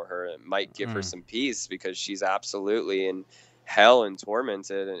option for her. It might give her some peace because she's absolutely in hell and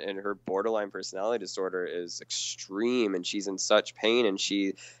tormented, and her borderline personality disorder is extreme, and she's in such pain. And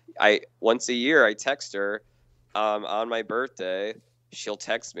once a year I text her on my birthday. She'll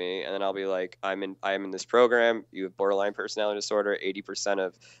text me, and then I'll be like, I'm in this program. You have borderline personality disorder.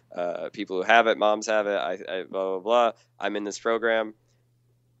 80% of people who have it, moms have it. I blah blah blah. I'm in this program.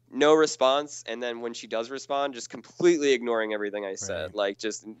 No response, and then when she does respond, just completely ignoring everything I said, like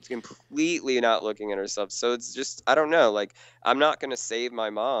just completely not looking at herself. So it's just, I don't know, like, I'm not gonna save my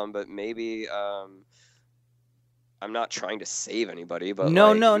mom, but maybe I'm not trying to save anybody, but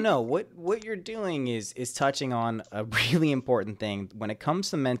no. What you're doing is touching on a really important thing when it comes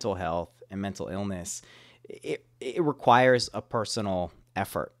to mental health and mental illness. It requires a personal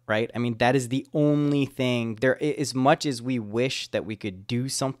effort, right? I mean, that is the only thing there. As much as we wish that we could do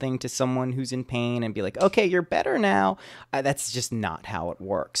something to someone who's in pain and be like, okay, you're better now, that's just not how it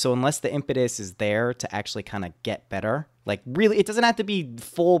works. So unless the impetus is there to actually kind of get better, like really, it doesn't have to be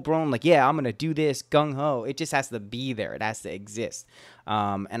full blown, like, yeah, I'm going to do this gung ho. It just has to be there. It has to exist.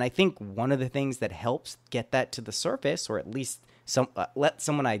 And I think one of the things that helps get that to the surface, or at least let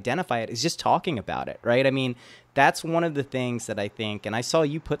someone identify it, is just talking about it, right? I mean, that's one of the things that I think, and I saw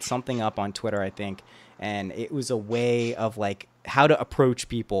you put something up on Twitter, I think, and it was a way of like how to approach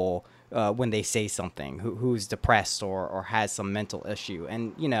people when they say something, who's depressed or has some mental issue.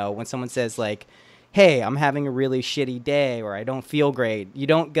 And, you know, when someone says like, hey, I'm having a really shitty day, or I don't feel great, you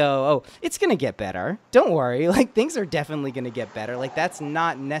don't go, oh, it's going to get better. Don't worry. Like, things are definitely going to get better. Like, that's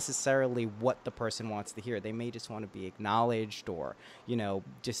not necessarily what the person wants to hear. They may just want to be acknowledged, or, you know,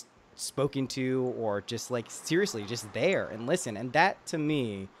 just spoken to, or just like seriously just there and listen. And that, to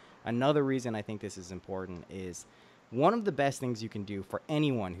me, another reason I think this is important is one of the best things you can do for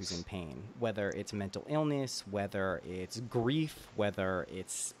anyone who's in pain, whether it's mental illness, whether it's grief, whether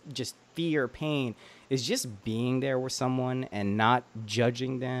it's just fear, pain, is just being there with someone and not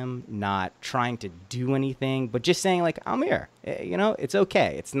judging them, not trying to do anything, but just saying like, I'm here, you know, it's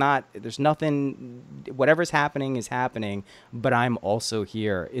okay. It's not, there's nothing, whatever's happening is happening, but I'm also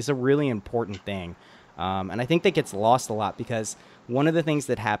here, is a really important thing. And I think that gets lost a lot, because one of the things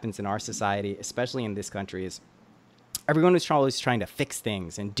that happens in our society, especially in this country, is everyone is always trying to fix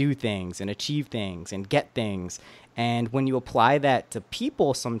things and do things and achieve things and get things. And when you apply that to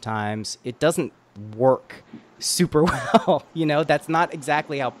people, sometimes it doesn't work super well. You know, that's not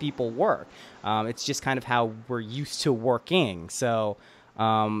exactly how people work. It's just kind of how we're used to working. So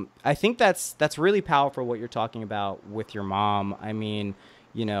I think that's really powerful what you're talking about with your mom. I mean,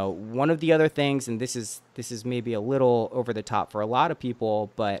 you know, one of the other things, and this is maybe a little over the top for a lot of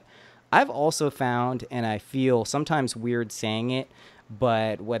people, but I've also found, and I feel sometimes weird saying it,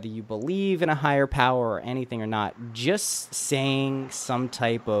 But whether you believe in a higher power or anything or not, just saying some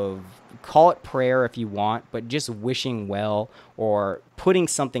type of, call it prayer if you want, but just wishing well or putting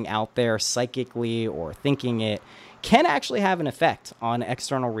something out there psychically or thinking it can actually have an effect on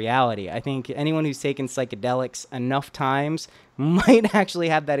external reality. I think anyone who's taken psychedelics enough times might actually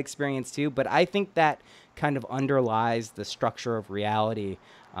have that experience too, but I think that kind of underlies the structure of reality,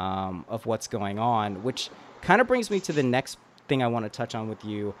 of what's going on, which kind of brings me to the next thing I want to touch on with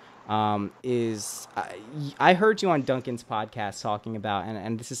you. Is I heard you on Duncan's podcast talking about,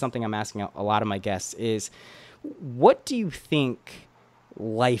 and this is something I'm asking a lot of my guests, is what do you think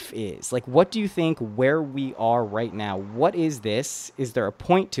life is? Like, what do you think where we are right now? What is this? Is there a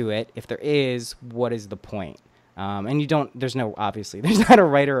point to it? If there is, what is the point? And there's obviously, there's not a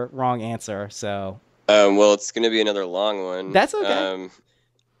right or wrong answer. So, well, it's going to be another long one. That's okay.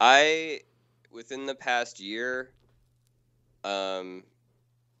 Within the past year,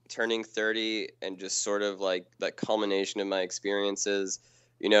 turning 30 and just sort of like that culmination of my experiences,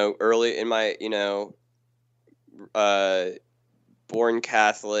 early in my, born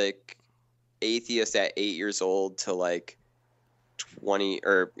Catholic, atheist at 8 years old to like 20,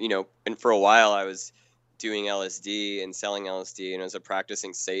 or, and for a while I was doing LSD and selling LSD, and I was a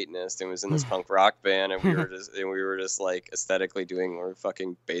practicing Satanist and was in this punk rock band, and we were just like aesthetically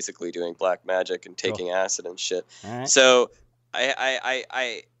basically doing black magic and taking acid and shit. Right. So I'm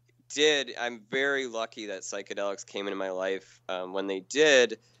very lucky that psychedelics came into my life when they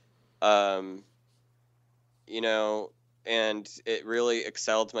did, and it really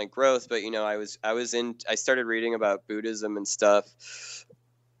excelled my growth. But I started reading about Buddhism and stuff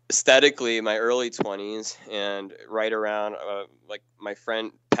aesthetically in my early 20s, and right around like my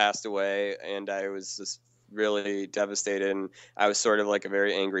friend passed away, and I was just really devastated, and I was sort of like a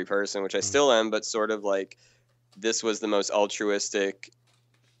very angry person, which I still am, but sort of like this was the most altruistic,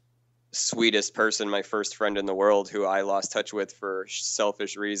 sweetest person, my first friend in the world, who I lost touch with for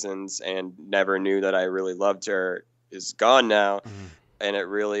selfish reasons and never knew that I really loved her, is gone now. And it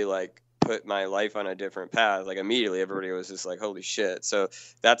really like put my life on a different path. Like immediately everybody was just like, holy shit. So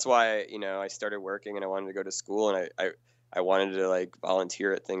that's why, I started working, and I wanted to go to school, and I wanted to like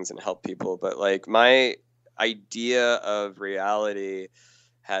volunteer at things and help people. But like my idea of reality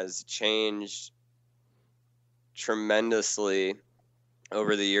has changed tremendously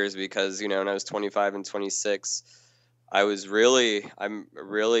over the years, because when I was 25 and 26, I'm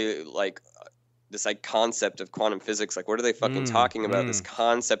really like this like concept of quantum physics. Like, what are they fucking talking about? This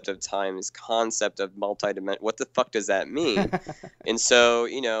concept of time, this concept of multi-dimension. What the fuck does that mean? And so,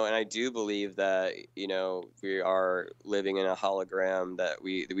 and I do believe that, we are living in a hologram, that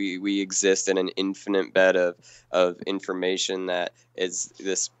we exist in an infinite bed of information that is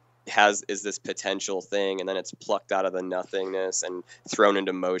this potential thing, and then it's plucked out of the nothingness and thrown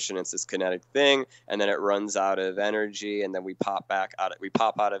into motion. It's this kinetic thing, and then it runs out of energy, and then we pop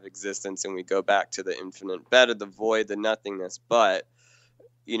out of existence, and we go back to the infinite bed of the void, the nothingness. But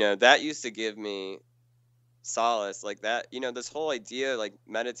that used to give me solace, like that, this whole idea, like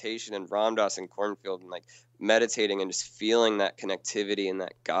meditation and Ram Dass and Cornfield, and like meditating and just feeling that connectivity and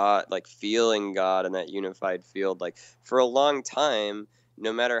that God, like feeling God in that unified field. Like for a long time,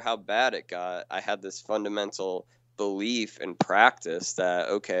 no matter how bad it got, I had this fundamental belief and practice that,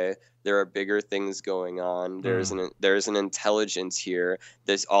 okay, there are bigger things going on. There's an intelligence here.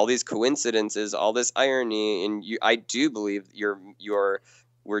 There's all these coincidences, all this irony, and I do believe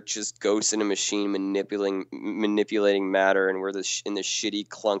we're just ghosts in a machine manipulating matter, and we're in this shitty,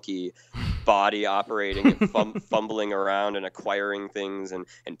 clunky body operating and fumbling around and acquiring things and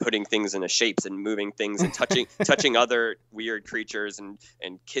putting things into shapes and moving things and touching other weird creatures and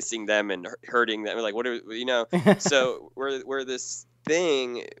kissing them and hurting them. Like, what are so we're this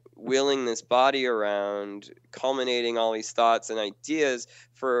thing wheeling this body around, culminating all these thoughts and ideas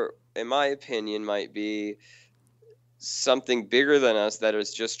for, in my opinion, might be something bigger than us that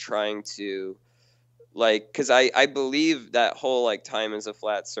is just trying to, like, because I believe that whole like time is a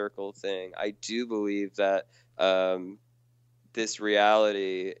flat circle thing. I do believe that this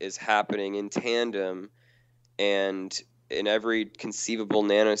reality is happening in tandem, and in every conceivable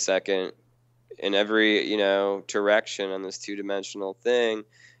nanosecond, in every direction on this two-dimensional thing,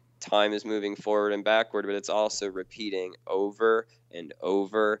 time is moving forward and backward, but it's also repeating over and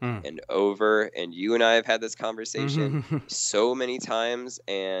over and over. And you and I have had this conversation so many times.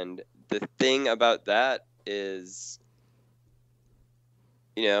 And the thing about that is,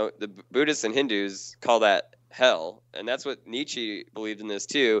 the Buddhists and Hindus call that hell, and that's what Nietzsche believed in this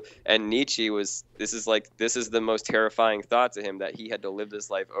too. And Nietzsche this is the most terrifying thought to him, that he had to live this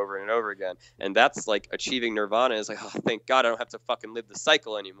life over and over again. And that's like achieving nirvana is like, oh, thank God I don't have to fucking live the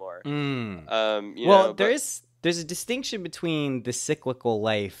cycle anymore. There's a distinction between the cyclical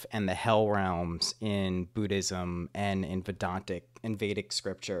life and the hell realms in Buddhism and in Vedic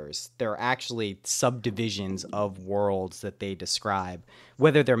scriptures. There are actually subdivisions of worlds that they describe.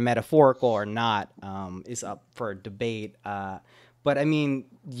 Whether they're metaphorical or not is up for debate. But I mean,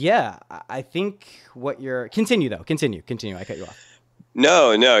 yeah, I think what you're... Continue. I cut you off.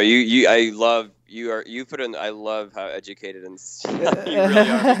 No, I love how educated and you really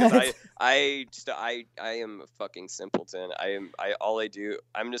are, because I am a fucking simpleton. I'm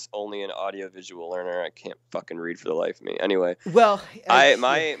just only an audiovisual learner. I can't fucking read for the life of me. Anyway, well,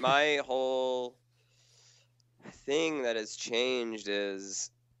 my whole thing that has changed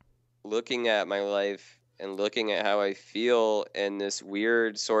is looking at my life and looking at how I feel, and this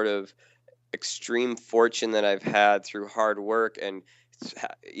weird sort of extreme fortune that I've had through hard work. And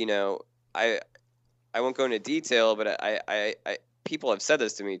I won't go into detail, but I people have said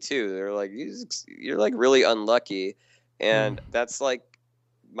this to me too. They're like, you're like really unlucky, and that's like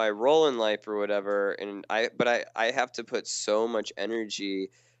my role in life or whatever. And I have to put so much energy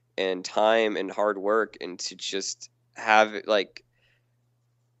and time and hard work into just have like,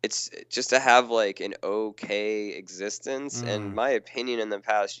 it's just to have like an okay existence. And my opinion in the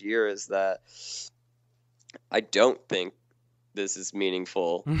past year is that I don't think this is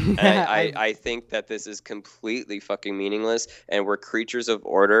meaningful. And I think that this is completely fucking meaningless, and we're creatures of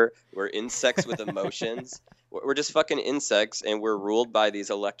order. We're insects with emotions. We're just fucking insects, and we're ruled by these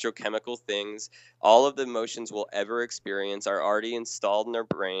electrochemical things. All of the emotions we'll ever experience are already installed in our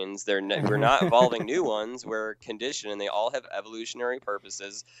brains. We're not evolving new ones. We're conditioned, and they all have evolutionary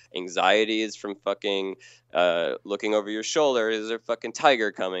purposes. Anxiety is from fucking looking over your shoulder. Is there a fucking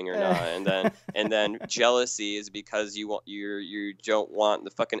tiger coming or not? And then jealousy is because you don't want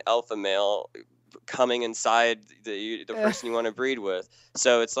the fucking alpha male coming inside the person you want to breed with.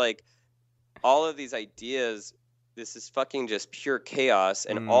 So it's like, all of these ideas, this is fucking just pure chaos,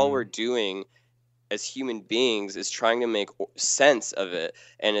 and all we're doing as human beings is trying to make sense of it,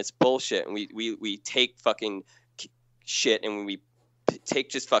 and it's bullshit. And we take fucking shit, and we take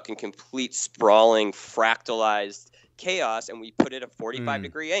just fucking complete sprawling fractalized chaos, and we put it a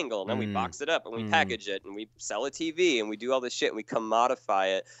 45-degree angle, and then we box it up, and we package it, and we sell a TV, and we do all this shit, and we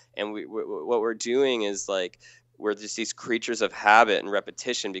commodify it. And what we're doing is like, we're just these creatures of habit and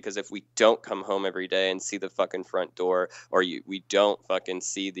repetition, because if we don't come home every day and see the fucking front door, or we don't fucking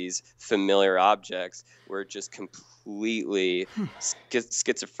see these familiar objects, we're just completely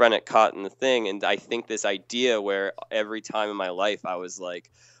schizophrenic, caught in the thing. And I think this idea where every time in my life I was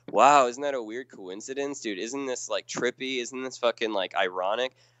like, wow, isn't that a weird coincidence, dude? Isn't this like trippy? Isn't this fucking like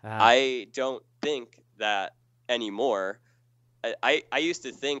ironic? I don't think that anymore. I used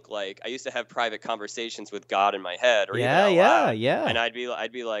to think, like, I used to have private conversations with God in my head, or even out loud, and I'd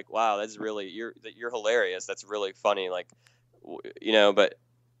be like, wow, that's really, you're hilarious. That's really funny, like, But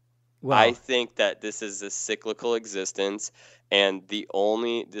I think that this is a cyclical existence, and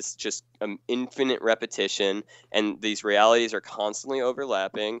this just infinite repetition, and these realities are constantly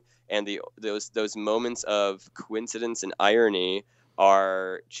overlapping, and those moments of coincidence and irony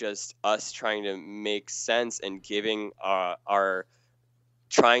are just us trying to make sense and giving our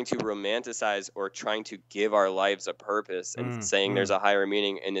trying to romanticize or trying to give our lives a purpose and saying there's a higher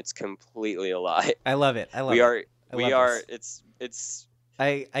meaning, and it's completely a lie. I love it. I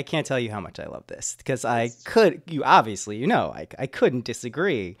can't tell you how much I love this, because I couldn't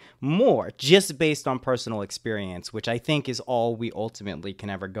disagree more, just based on personal experience, which I think is all we ultimately can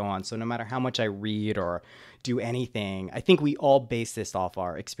ever go on. So no matter how much I read or do anything, I think we all base this off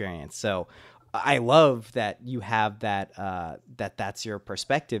our experience. So I love that you have that's your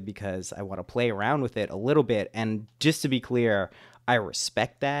perspective, because I want to play around with it a little bit. And just to be clear, I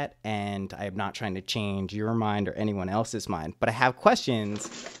respect that, and I am not trying to change your mind or anyone else's mind. But I have questions,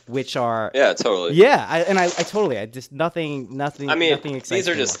 which are totally I just nothing. I mean, nothing these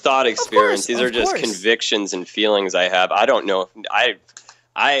are just thought experience. These are just convictions and feelings I have. I don't know.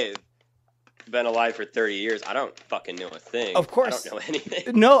 I've been alive for 30 years. I don't fucking know a thing. Of course, I don't know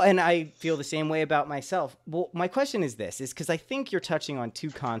anything. No, and I feel the same way about myself. Well, my question is because I think you're touching on two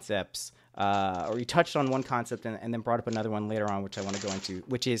concepts. Or you touched on one concept and then brought up another one later on, which I want to go into,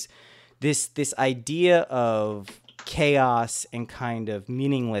 which is this idea of chaos and kind of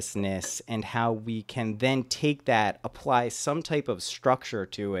meaninglessness, and how we can then take that, apply some type of structure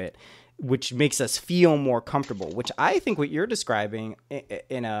to it, which makes us feel more comfortable, which I think what you're describing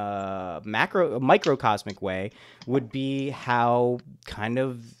in a microcosmic way would be how kind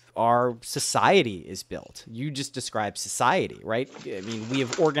of our society is built. You just described society, right? I mean, we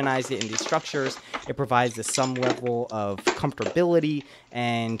have organized it in these structures. It provides us some level of comfortability,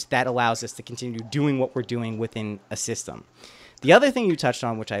 and that allows us to continue doing what we're doing within a system. The other thing you touched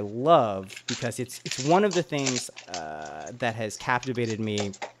on, which I love, because it's one of the things that has captivated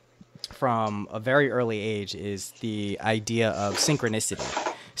me from a very early age, is the idea of synchronicity.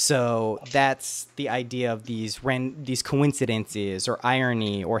 So that's the idea of these coincidences or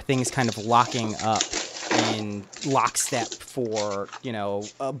irony or things kind of locking up in lockstep for,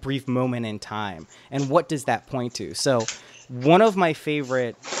 a brief moment in time. And what does that point to? So one of my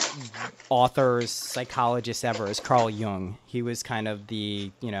favorite authors, psychologists ever is Carl Jung. He was kind of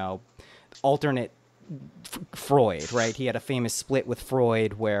the, alternate Freud, right? He had a famous split with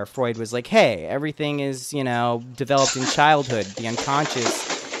Freud where Freud was like, hey, everything is, developed in childhood. The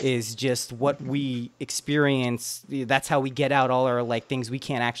unconscious is just what we experience. That's how we get out all our things we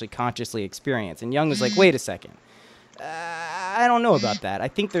can't actually consciously experience. And Jung was like, wait a second. I don't know about that. I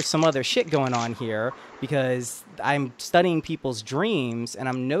think there's some other shit going on here, because I'm studying people's dreams and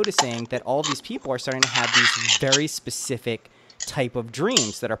I'm noticing that all these people are starting to have these very specific type of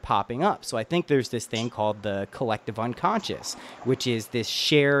dreams that are popping up. So I think there's this thing called the collective unconscious, which is this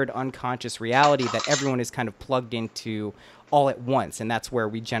shared unconscious reality that everyone is kind of plugged into all at once. And that's where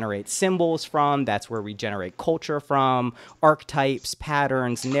we generate symbols from. That's where we generate culture from, archetypes,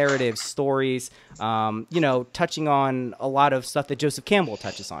 patterns, narratives, stories, touching on a lot of stuff that Joseph Campbell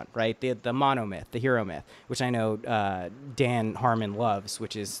touches on, right? The monomyth, the hero myth, which I know Dan Harmon loves,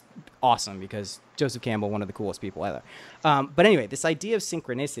 which is awesome because Joseph Campbell, one of the coolest people ever. But anyway, this idea of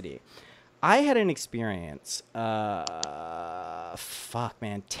synchronicity. I had an experience,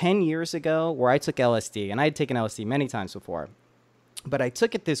 10 years ago where I took LSD, and I had taken LSD many times before, but I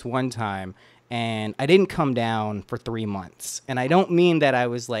took it this one time and I didn't come down for 3 months. And I don't mean that I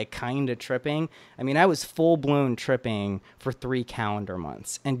was kind of tripping. I mean, I was full blown tripping for 3 calendar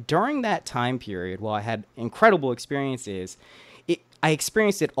months. And during that time period, while I had incredible experiences, I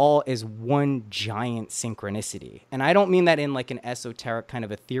experienced it all as one giant synchronicity. And I don't mean that in an esoteric kind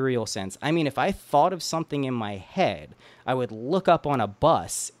of ethereal sense. I mean, if I thought of something in my head, I would look up on a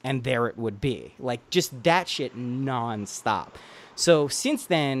bus and there it would be. Just that shit nonstop. So since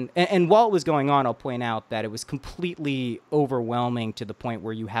then, and while it was going on, I'll point out that it was completely overwhelming to the point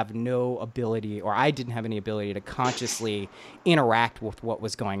where you have no ability, or I didn't have any ability to consciously interact with what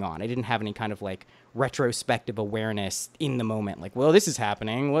was going on. I didn't have any kind of retrospective awareness in the moment. Well, this is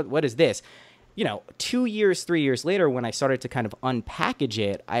happening. What is this? 2 years, 3 years later, when I started to kind of unpackage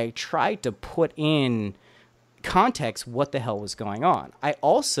it, I tried to put in context what the hell was going on. I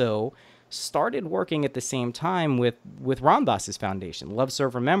also started working at the same time with Ram Dass's foundation, Love,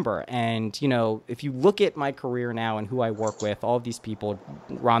 Serve, Remember. And, if you look at my career now and who I work with, all of these people,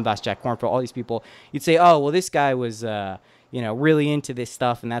 Ram Dass, Jack Kornfield, all these people, you'd say, oh, well, this guy was, really into this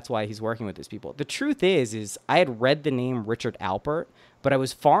stuff, and that's why he's working with these people. The truth is I had read the name Richard Alpert, but I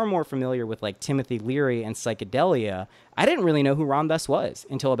was far more familiar with Timothy Leary and psychedelia. I didn't really know who Ram Dass was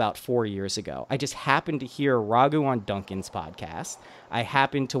until about 4 years ago. I just happened to hear Raghu on Duncan's podcast. I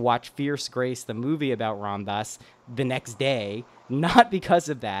happened to watch Fierce Grace, the movie about Ram Dass, the next day, not because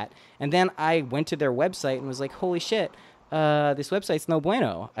of that. And then I went to their website and was like, holy shit, this website's no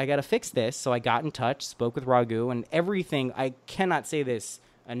bueno. I got to fix this. So I got in touch, spoke with Raghu, and everything, I cannot say this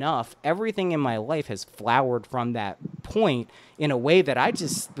enough, everything in my life has flowered from that point in a way that I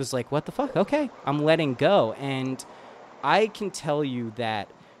just was like, what the fuck? Okay, I'm letting go. And I can tell you that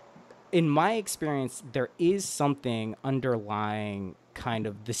in my experience, there is something underlying kind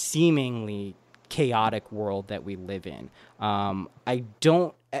of the seemingly chaotic world that we live in. I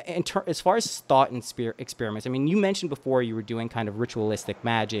don't, as far as thought and experiments, I mean, you mentioned before you were doing kind of ritualistic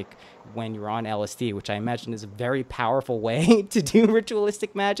magic when you were on LSD, which I imagine is a very powerful way to do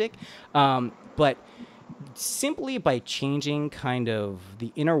ritualistic magic. But simply by changing kind of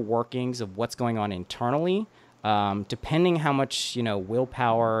the inner workings of what's going on internally, depending how much,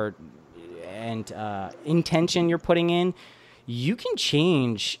 willpower and intention you're putting in, you can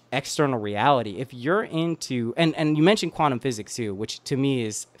change external reality. If you're into, and you mentioned quantum physics too, which to me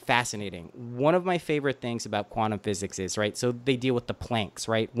is fascinating. One of my favorite things about quantum physics is, right, so they deal with the Plancks,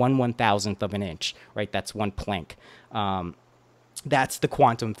 right? 1/1000th of an inch, right? That's one Planck. That's the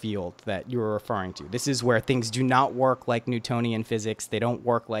quantum field that you're referring to. This is where things do not work like Newtonian physics. They don't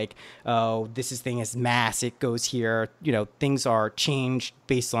work like, oh, thing is mass, it goes here. Things are changed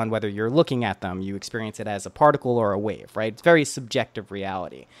based on whether you're looking at them. You experience it as a particle or a wave, right? It's very subjective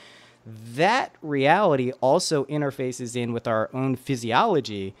reality. that reality also interfaces in with our own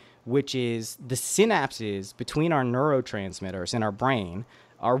physiology, which is the synapses between our neurotransmitters in our brain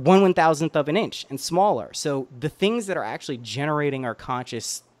are 1/1000th of an inch and smaller. So the things that are actually generating our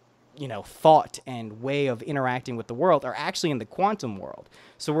conscious, thought and way of interacting with the world are actually in the quantum world.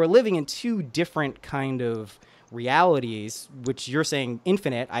 So we're living in two different kind of realities, which you're saying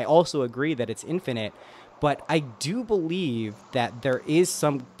infinite. I also agree that it's infinite, but I do believe that there is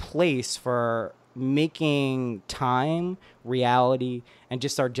some place for making time, reality, and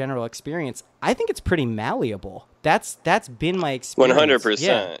just our general experience. I think it's pretty malleable. That's been my experience.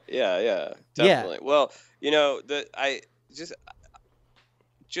 100%. Yeah, definitely. Yeah. Well,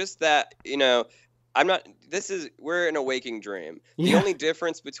 just that, we're in a waking dream. The only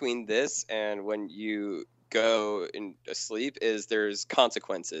difference between this and when you go in asleep is there's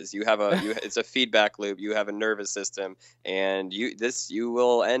consequences. It's a feedback loop. You have a nervous system, and you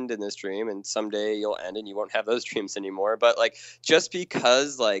will end in this dream, and someday you'll end and you won't have those dreams anymore. But like, just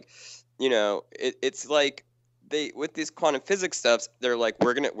because it's like, with these quantum physics stuffs, they're like,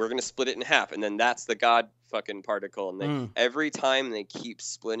 we're gonna split it in half, and then that's the God fucking particle, and every time they keep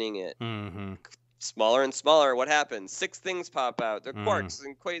splitting it smaller and smaller, what happens? 6 things pop out. They're quarks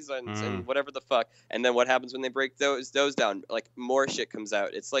and quasons and whatever the fuck. And then what happens when they break those down? Like, more shit comes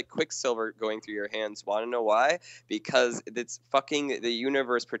out. It's like Quicksilver going through your hands. Want to know why? Because it's fucking the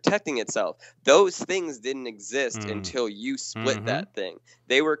universe protecting itself. Those things didn't exist until you split that thing.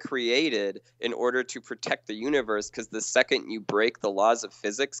 They were created in order to protect the universe, because the second you break the laws of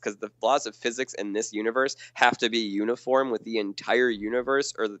physics, because the laws of physics in this universe have to be uniform with the entire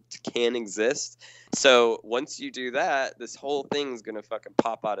universe or can exist. So once you do that, this whole thing's gonna fucking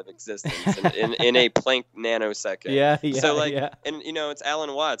pop out of existence in a Planck nanosecond. And it's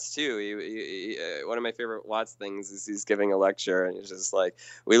Alan Watts too. He one of my favorite Watts things is he's giving a lecture, and he's just like,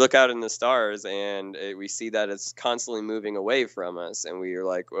 we look out in the stars and we see that it's constantly moving away from us, and we're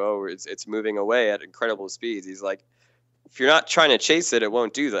like, oh, it's moving away at incredible speeds. He's like, if you're not trying to chase it, it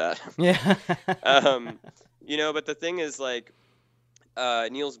won't do that. Yeah. But the thing is, like,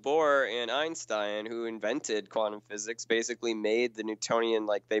 Niels Bohr and Einstein, who invented quantum physics, basically made the Newtonian,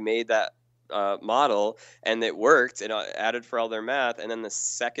 like, they made that model, and it worked, and added for all their math, and then the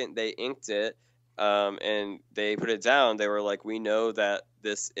second they inked it and they put it down, they were like, we know that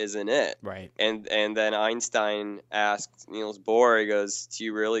this isn't it. Right. And then Einstein asked Niels Bohr, he goes, do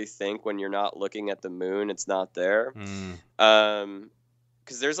you really think when you're not looking at the moon it's not there?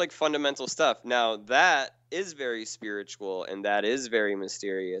 Because there's like fundamental stuff. Now that is very spiritual and that is very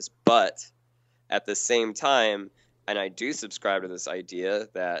mysterious, but at the same time, and I do subscribe to this idea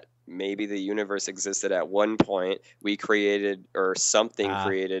that maybe the universe existed at one point, we created, or something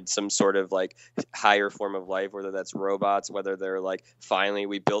created, some sort of like higher form of life, whether that's robots, whether they're like, finally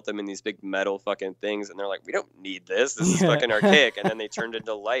we built them in these big metal fucking things, and they're like, we don't need this is fucking archaic, and then they turned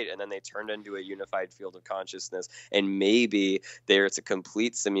into light, and then they turned into a unified field of consciousness, and maybe it's a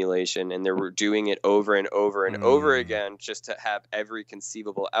complete simulation, and they're doing it over and over and over again just to have every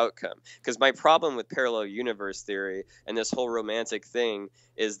conceivable outcome. Because my problem with parallel universe theory and this whole romantic thing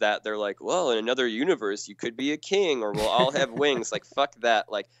is that they're like, well, in another universe you could be a king, or we'll all have wings. Like, fuck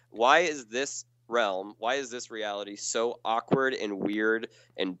that. Like, why is this reality so awkward and weird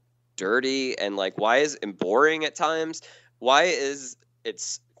and dirty, and like, why is it boring at times? Why is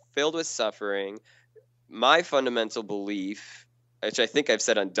it's filled with suffering? My fundamental belief, which I think I've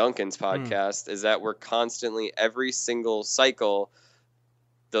said on Duncan's podcast, is that we're constantly, every single cycle,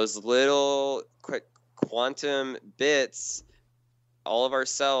 those little quick quantum bits, all of our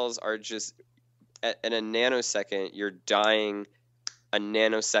cells are just in a nanosecond, you're dying a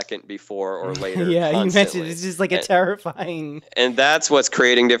nanosecond before or later. Yeah, constantly. You mentioned it's just like a terrifying. And that's what's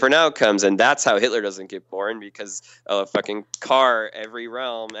creating different outcomes. And that's how Hitler doesn't get born, because a fucking car, every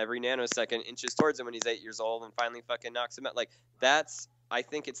realm, every nanosecond inches towards him when he's 8 years old and finally fucking knocks him out. Like, I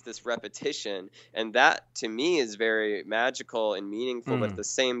think it's this repetition. And that, to me, is very magical and meaningful. But at the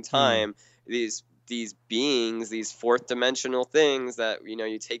same time, these beings, these fourth dimensional things that,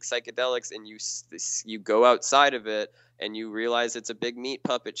 you take psychedelics and you go outside of it and you realize it's a big meat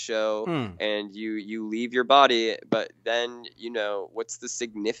puppet show, and you leave your body, but then, what's the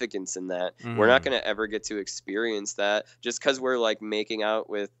significance in that? We're not going to ever get to experience that just because we're like making out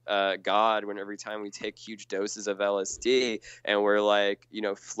with God when every time we take huge doses of LSD, and we're like,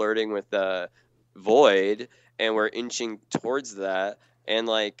 flirting with the void, and we're inching towards that. And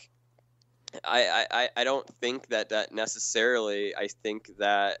like, I don't think that necessarily. I think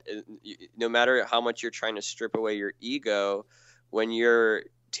that no matter how much you're trying to strip away your ego, when you're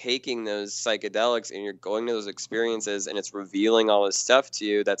taking those psychedelics and you're going to those experiences and it's revealing all this stuff to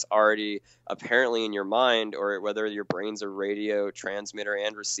you that's already apparently in your mind, or whether your brain's a radio transmitter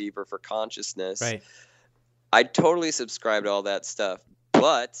and receiver for consciousness. Right. I totally subscribe to all that stuff,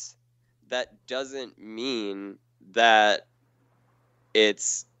 but that doesn't mean that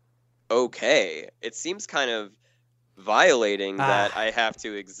it's okay. It seems kind of violating that I have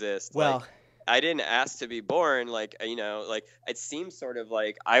to exist. Well, like, I didn't ask to be born. Like, you know, like it seems sort of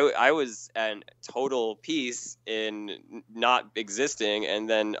like I was in total peace in not existing, and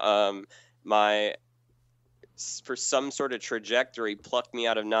then for some sort of trajectory plucked me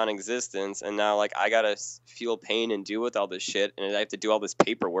out of non-existence, and now like I gotta feel pain and deal with all this shit, and I have to do all this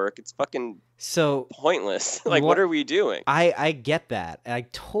paperwork. It's fucking so pointless. Like, what are we doing? I get that. I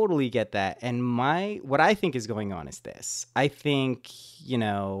totally get that. And what I think is going on is this. I think, you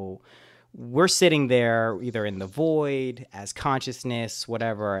know, we're sitting there either in the void as consciousness,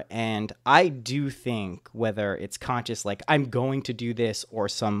 whatever. And I do think, whether it's conscious, like I'm going to do this, or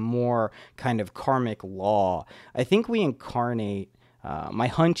some more kind of karmic law, I think we incarnate, my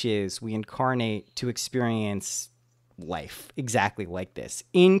hunch is we incarnate to experience life exactly like this,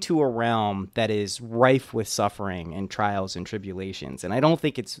 into a realm that is rife with suffering and trials and tribulations. And I don't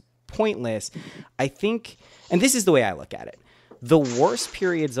think it's pointless. I think, and this is the way I look at it, the worst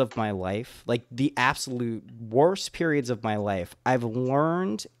periods of my life, like the absolute worst periods of my life, I've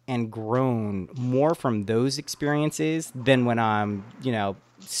learned and grown more from those experiences than when I'm, you know,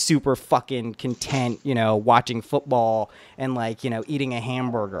 super fucking content, you know, watching football and like, you know, eating a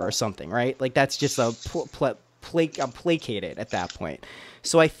hamburger or something, right? Like that's just I'm placated at that point.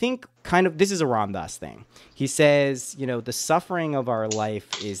 So I think kind of, this is a Ram Dass thing. He says, you know, the suffering of our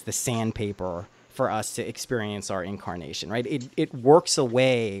life is the sandpaper for us to experience our incarnation, right? It works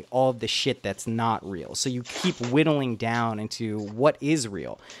away all of the shit that's not real. So you keep whittling down into what is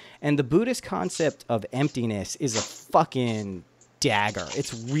real. And the Buddhist concept of emptiness is a fucking dagger.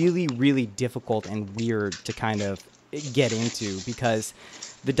 It's really, really difficult and weird to kind of get into, because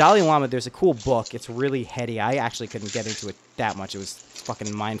the Dalai Lama, there's a cool book. It's really heady. I actually couldn't get into it that much. It was fucking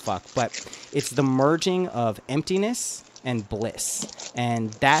mindfuck. But it's the merging of emptiness and bliss,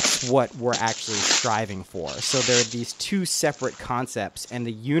 and that's what we're actually striving for. So there are these two separate concepts, and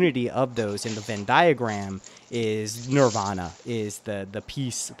the unity of those in the Venn diagram is nirvana, is the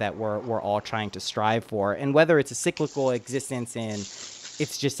peace that we're all trying to strive for. And whether it's a cyclical existence and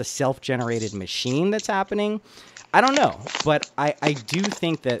it's just a self-generated machine that's happening, I don't know. But I do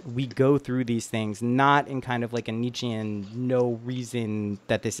think that we go through these things not in kind of like a Nietzschean no reason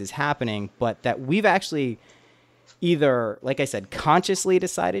that this is happening, but that we've actually either, like I said, consciously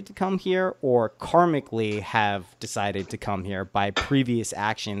decided to come here, or karmically have decided to come here by previous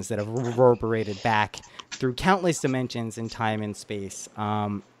actions that have reverberated back through countless dimensions in time and space.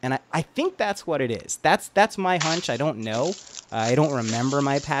 And I think that's what it is. That's my hunch. I don't know. I don't remember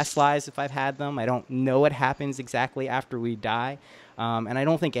my past lives if I've had them. I don't know what happens exactly after we die. And I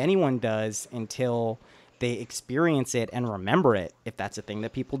don't think anyone does until they experience it and remember it, if that's a thing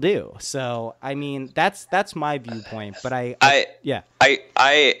that people do. So, I mean, that's my viewpoint. But I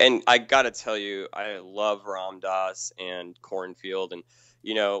gotta tell you, I love Ram Dass and Cornfield, and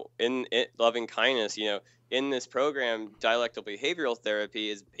you know, in Loving Kindness, you know, in this program, dialectical behavioral therapy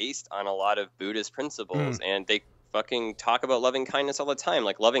is based on a lot of Buddhist principles, and they fucking talk about loving kindness all the time.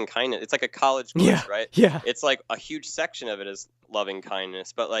 Like loving kindness, it's like a college course, right? Yeah. It's like a huge section of it is loving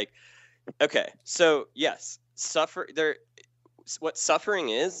kindness, but like, okay, so yes, what suffering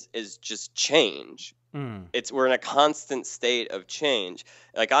is just change. We're in a constant state of change.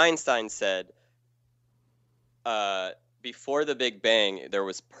 Like Einstein said, before the Big Bang, there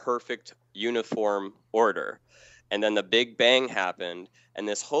was perfect uniform order. And then the Big Bang happened, and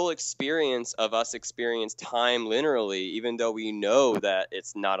this whole experience of us experience time linearly, even though we know that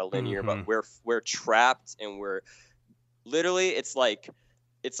it's not a linear, but we're trapped, and we're literally, it's like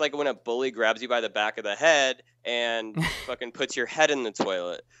when a bully grabs you by the back of the head and fucking puts your head in the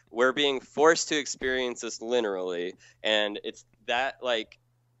toilet. We're being forced to experience this linearly, and it's that, like,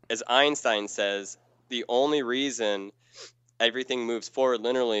 as Einstein says, the only reason everything moves forward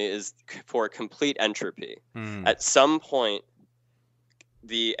linearly is for complete entropy. At some point,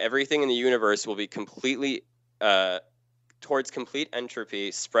 everything in the universe will be completely towards complete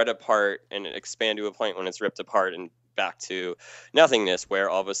entropy, spread apart, and expand to a point when it's ripped apart and back to nothingness, where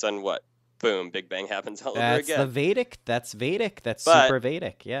all of a sudden, what? Boom, Big Bang happens all over again. That's Vedic. That's super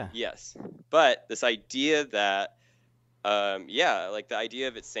Vedic, yeah. Yes. But this idea that, like the idea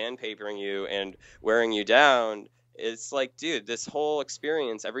of it sandpapering you and wearing you down, it's like, dude, this whole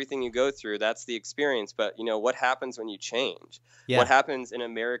experience, everything you go through, that's the experience. But you know what happens when you change? Yeah. What happens in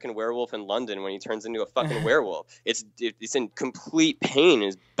American Werewolf in London when he turns into a fucking werewolf? It's in complete pain.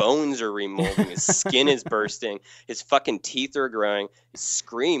 His bones are remolding, his skin is bursting, his fucking teeth are growing, he's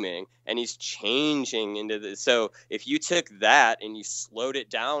screaming, and he's changing into this. So if you took that and you slowed it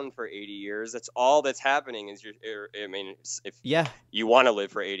down for 80 years, that's all that's happening. Is I mean, if you want to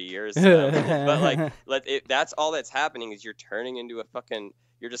live for 80 years, but like that's all that's happening is you're turning into a fucking.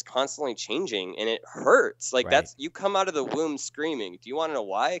 You're just constantly changing, and it hurts. Like that's you come out of the womb screaming. Do you want to know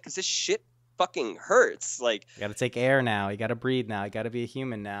why? Because this shit fucking hurts. Like you gotta take air now. You gotta breathe now. You gotta be a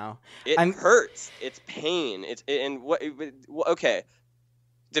human now. It hurts. It's pain. Okay,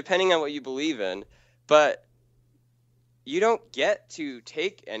 depending on what you believe in, but you don't get to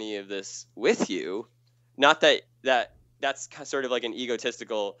take any of this with you. Not that's sort of like an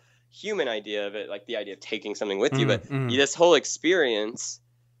egotistical human idea of it, like the idea of taking something with you, but this whole experience.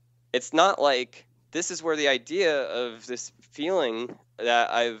 It's not like this is where the idea of this feeling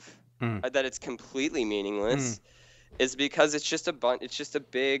that that it's completely meaningless is because it's just a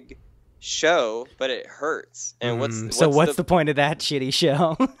big show, but it hurts. And what's the point of that shitty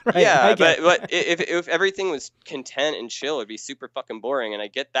show? Right? Yeah, but if everything was content and chill, it'd be super fucking boring, and I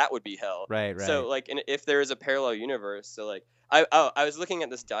get that would be hell. Right. So like, and if there is a parallel universe, so like. I was looking at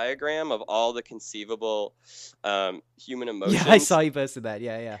this diagram of all the conceivable human emotions. Yeah, I saw you posted that.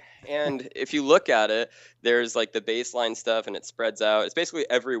 Yeah. And if you look at it, there's like the baseline stuff, and it spreads out. It's basically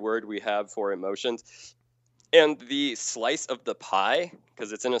every word we have for emotions. And the slice of the pie,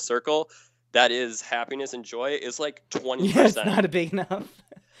 because it's in a circle, that is happiness and joy, is like 20%. Yeah, it's not big enough.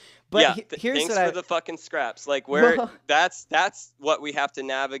 But yeah, here's thanks what for the fucking scraps. Like that's what we have to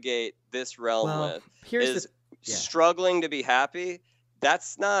navigate this realm with. Struggling to be happy,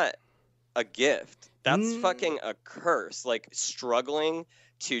 that's not a gift. That's fucking a curse. Like struggling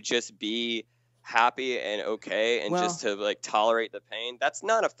to just be happy and okay and just to like tolerate the pain. That's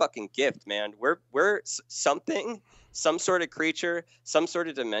not a fucking gift, man. We're something, some sort of creature, some sort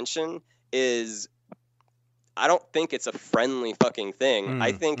of dimension is. I don't think it's a friendly fucking thing.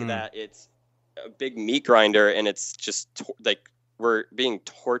 I think that it's a big meat grinder, and it's just like. We're being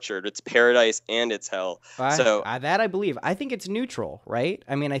tortured. It's paradise and it's hell. That I believe. I think it's neutral, right?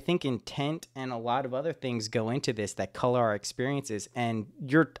 I mean, I think intent and a lot of other things go into this that color our experiences. And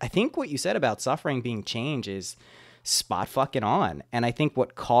I think what you said about suffering being change is spot fucking on. And I think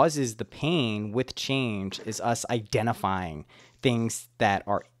what causes the pain with change is us identifying things that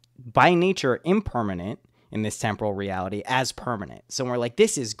are by nature impermanent in this temporal reality as permanent. So we're like,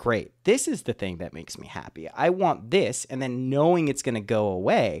 this is great. This is the thing that makes me happy. I want this. And then knowing it's going to go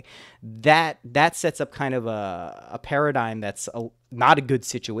away, that sets up kind of a paradigm that's not a good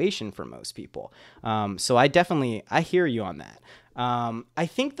situation for most people. So I hear you on that. I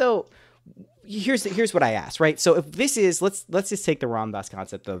think though, here's what I asked, right? So if this is, let's just take the Ram Dass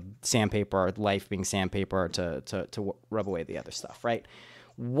concept of sandpaper, or life being sandpaper to rub away the other stuff, right?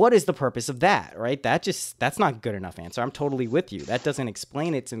 What is the purpose of that, right? That's not a good enough answer. I'm totally with you. That doesn't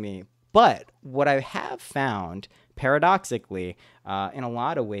explain it to me. But what I have found, paradoxically, in a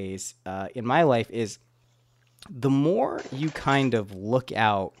lot of ways in my life is the more you kind of look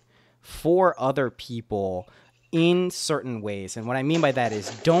out for other people in certain ways. And what I mean by that is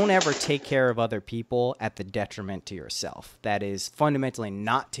don't ever take care of other people at the detriment to yourself. That is fundamentally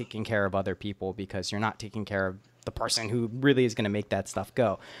not taking care of other people because you're not taking care of the person who really is going to make that stuff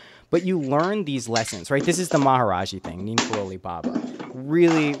go. But you learn these lessons, right? This is the Maharaji thing, Neem Karoli Baba.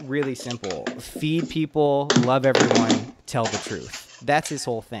 Really, really simple. Feed people, love everyone, tell the truth. That's his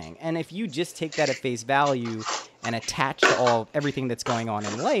whole thing. And if you just take that at face value and attach to everything that's going on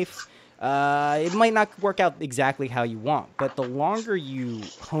in life, it might not work out exactly how you want. But the longer you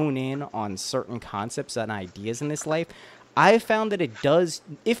hone in on certain concepts and ideas in this life, I've found that it does,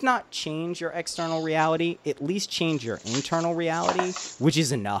 if not change your external reality, at least change your internal reality, which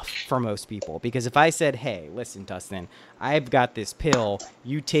is enough for most people. Because if I said, hey, listen, Dustin, I've got this pill,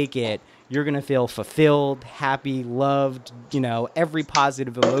 you take it, you're going to feel fulfilled, happy, loved, every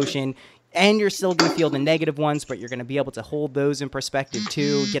positive emotion, and you're still going to feel the negative ones, but you're going to be able to hold those in perspective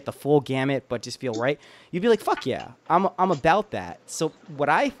too, get the full gamut, but just feel right. You'd be like, fuck yeah, I'm about that. So what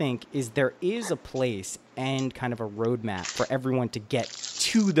I think is there is a place and kind of a roadmap for everyone to get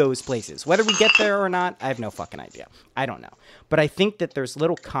to those places. Whether we get there or not, I have no fucking idea. I don't know. But I think that there's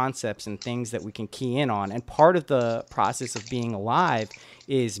little concepts and things that we can key in on. And part of the process of being alive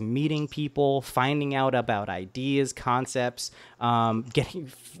is meeting people, finding out about ideas, concepts,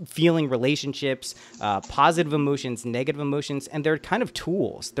 feeling relationships, positive emotions, negative emotions. And they're kind of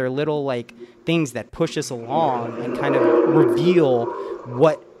tools. They're little like things that push us along and kind of reveal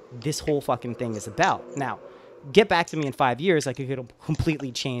what this whole fucking thing is about. Now, get back to me in 5 years, like it could have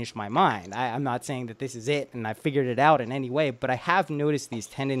completely changed my mind. I'm not saying that this is it and I figured it out in any way, but I have noticed these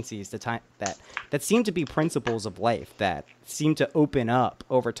tendencies that seem to be principles of life that seem to open up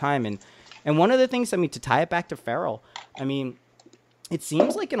over time. And one of the things, I mean, to tie it back to Farrell, I mean, it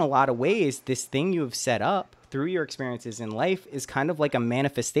seems like in a lot of ways, this thing you have set up through your experiences in life is kind of like a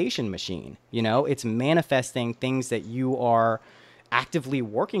manifestation machine. You know, it's manifesting things that you are actively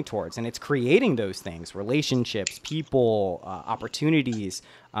working towards, and it's creating those things, relationships, people, opportunities.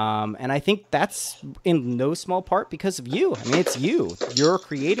 And I think that's in no small part because of you. I mean, it's you. You're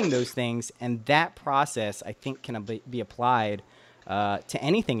creating those things, and that process, I think, can be applied to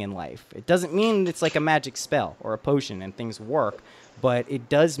anything in life. It doesn't mean it's like a magic spell or a potion and things work, but it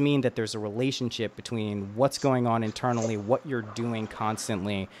does mean that there's a relationship between what's going on internally, what you're doing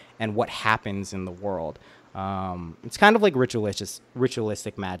constantly, and what happens in the world. It's kind of like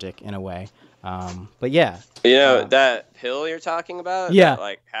ritualistic magic in a way. But yeah. You know, that pill you're talking about? Yeah. That,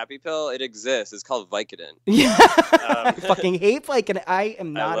 like, happy pill? It exists. It's called Vicodin. Yeah. I fucking hate Vicodin. I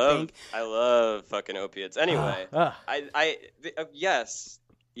am not a big... I love fucking opiates. Anyway, yes.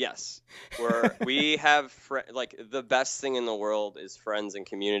 We have, like, the best thing in the world is friends and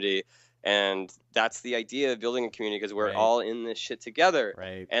community. And that's the idea of building a community, because we're all in this shit together.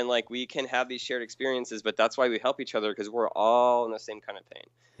 Right. And like we can have these shared experiences, but that's why we help each other, because we're all in the same kind of pain.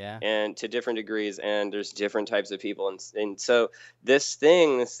 Yeah. And to different degrees, and there's different types of people. And so this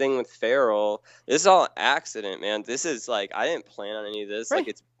thing with Farrell, this is all accident, man. This is like, I didn't plan on any of this. Right.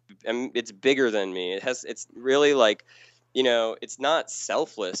 Like it's bigger than me. It's really like, you know, it's not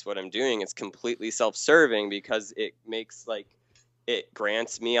selfless what I'm doing. It's completely self-serving, because it makes like, it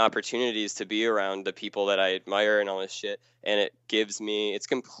grants me opportunities to be around the people that I admire and all this shit. And it gives me, it's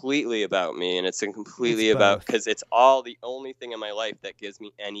completely about me. And it's completely about, because it's all the only thing in my life that gives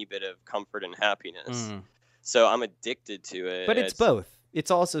me any bit of comfort and happiness. So I'm addicted to it. But it's both. It's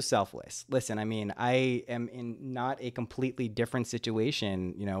also selfless. Listen, I mean, I am in not a completely different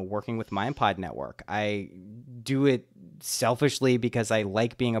situation, you know, working with MindPod Network. I do it selfishly because I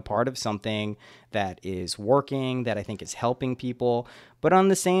like being a part of something that is working, that I think is helping people. But on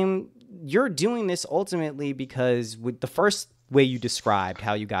the same, you're doing this ultimately because with the first way you described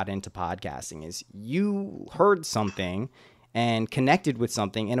how you got into podcasting is you heard something and connected with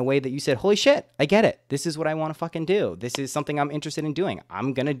something in a way that you said, holy shit, I get it. This is what I want to fucking do. This is something I'm interested in doing.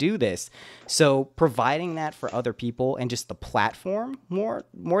 I'm going to do this. So providing that for other people and just the platform, more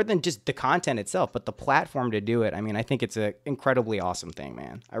than just the content itself, but the platform to do it. I mean, I think it's an incredibly awesome thing,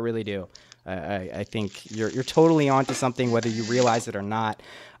 man. I really do. I think you're totally onto something, whether you realize it or not.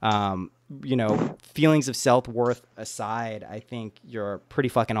 You know, feelings of self-worth aside, I think you're a pretty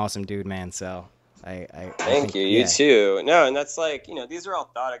fucking awesome dude, man. So Thank you. You too. No, and that's like, you know, these are all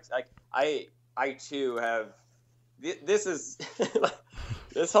thoughts. Like I too have. This is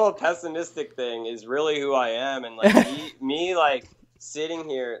this whole pessimistic thing is really who I am, and like me like sitting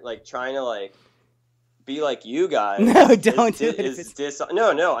here like trying to like be like you guys. No, don't do it.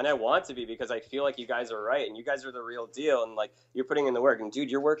 No, and I want to be, because I feel like you guys are right, and you guys are the real deal, and like you're putting in the work, and dude,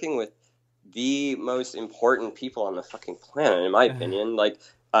 you're working with the most important people on the fucking planet, in my opinion. Like.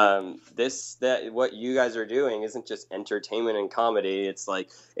 What you guys are doing isn't just entertainment and comedy. It's like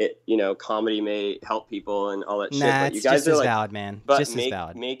comedy may help people and all that shit. But you guys just are as like, valid, man. But just as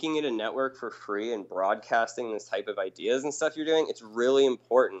valid. Making it a network for free and broadcasting this type of ideas and stuff you're doing, it's really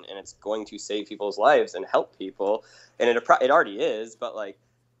important, and it's going to save people's lives and help people. And it already is, but like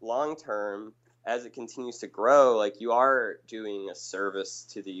long term, as it continues to grow, like you are doing a service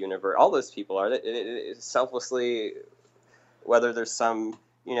to the universe. All those people are selflessly, whether there's some.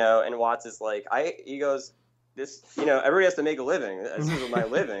 You know, and Watts is like, he goes, this, you know, everybody has to make a living. This is my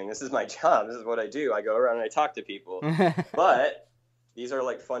living. This is my job. This is what I do. I go around and I talk to people. But these are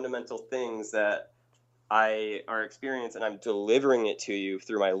like fundamental things that I are experiencing, and I'm delivering it to you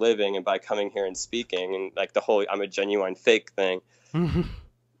through my living and by coming here and speaking, and like the whole I'm a genuine fake thing.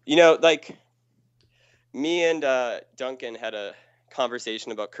 You know, like me and Duncan had a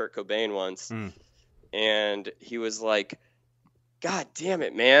conversation about Kurt Cobain once, and he was like, God damn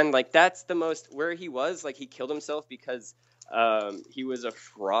it, man. Like, that's the most, where he was, like, he killed himself because he was a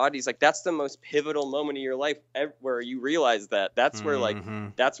fraud. He's like, that's the most pivotal moment of your life where you realize that. That's where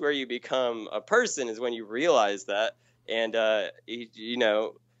that's where you become a person, is when you realize that. And you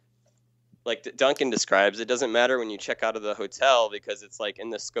know, like Duncan describes, it doesn't matter when you check out of the hotel, because it's like in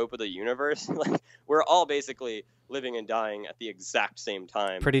the scope of the universe, like we're all basically living and dying at the exact same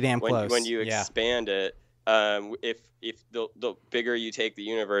time. Pretty damn close. When you expand it, if the bigger you take the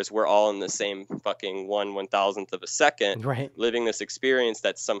universe, we're all in the same fucking 1/1000th of a second, right, living this experience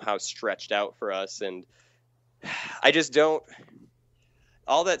that's somehow stretched out for us. And I just don't,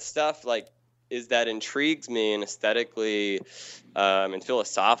 all that stuff like is that intrigues me, and aesthetically and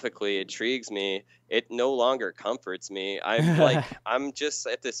philosophically intrigues me. It no longer comforts me. I'm like, I'm just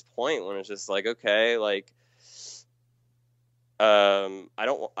at this point when it's just like, okay, like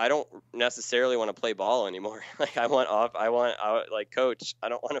I don't necessarily want to play ball anymore. Like I want like, coach, I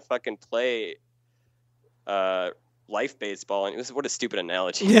don't want to fucking play life baseball. And what a stupid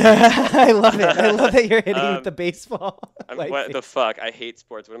analogy. Yeah, I love it. I love that you're hitting with the baseball. What the fuck? I hate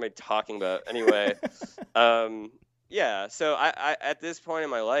sports. What am I talking about? Anyway, yeah. So I at this point in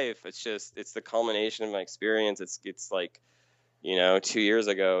my life, it's the culmination of my experience. It's like, you know, 2 years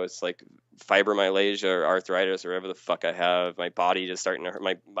ago, it's like fibromyalgia or arthritis or whatever the fuck I have. My body just starting to hurt.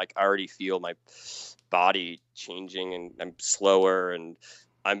 I already feel my body changing, and I'm slower, and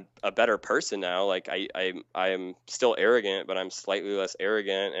I'm a better person now. Like I am still arrogant, but I'm slightly less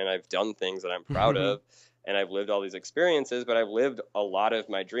arrogant, and I've done things that I'm proud of, and I've lived all these experiences, but I've lived a lot of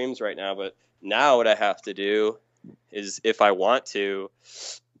my dreams right now. But now what I have to do is, if I want to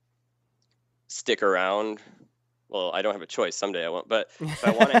stick around, well, I don't have a choice. Someday I won't, but if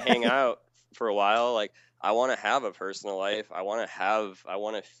I want to hang out for a while, like I want to have a personal life. I want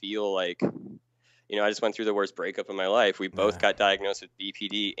to feel like, you know, I just went through the worst breakup of my life. We both got diagnosed with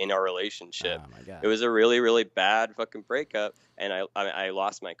BPD in our relationship. Oh my God. It was a really, really bad fucking breakup. And I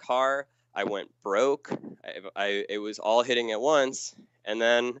lost my car. I went broke. It was all hitting at once. And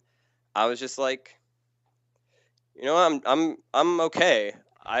then I was just like, you know, I'm okay.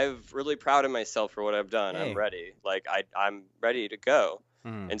 I'm really proud of myself for what I've done. Hey. I'm ready. Like I'm ready to go.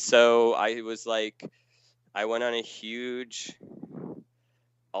 Mm. And so I was like, I went on a huge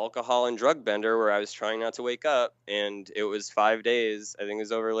alcohol and drug bender where I was trying not to wake up, and it was 5 days. I think it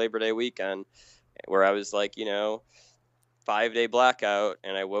was over Labor Day weekend, where I was like, you know, 5-day blackout.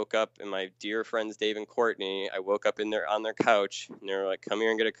 And I woke up, and my dear friends Dave and Courtney, I woke up on their couch, and they were like, come here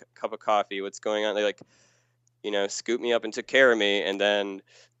and get a cup of coffee. What's going on? They like, you know, scooped me up and took care of me. And then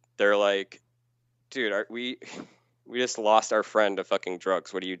they're like, dude, we just lost our friend to fucking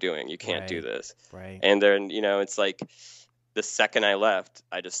drugs. What are you doing? You can't do this. Right. And then, you know, it's like the second I left,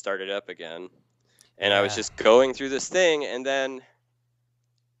 I just started up again. And I was just going through this thing. And then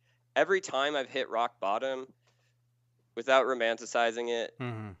every time I've hit rock bottom, without romanticizing it,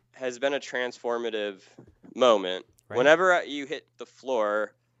 has been a transformative moment. Right. Whenever you hit the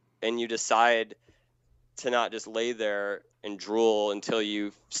floor and you decide to not just lay there and drool until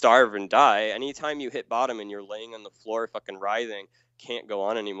you starve and die. Anytime you hit bottom and you're laying on the floor fucking writhing, can't go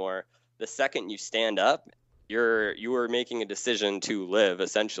on anymore, the second you stand up, you are making a decision to live,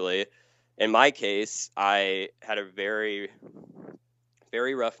 essentially. In my case, I had a very,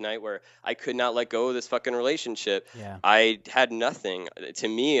 very rough night where I could not let go of this fucking relationship. Yeah. I had nothing. To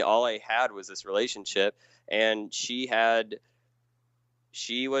me, all I had was this relationship, and she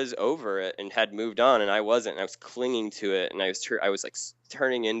was over it and had moved on, and I wasn't. And I was clinging to it, and I was like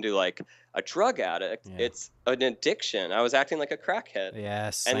turning into like a drug addict. Yeah. It's an addiction. I was acting like a crackhead.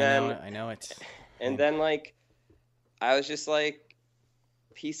 Yes, and I know it. And then like I was just like,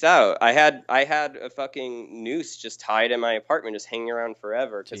 peace out. I had a fucking noose just tied in my apartment, just hanging around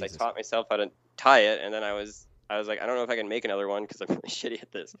forever, because I taught myself how to tie it, and then I was like, I don't know if I can make another one because I'm really shitty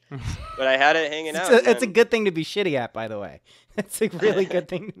at this. But I had it hanging out. It's a good thing to be shitty at, by the way. It's a really good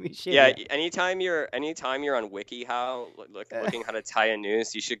thing to be shitty at. Yeah, anytime you're on WikiHow looking how to tie a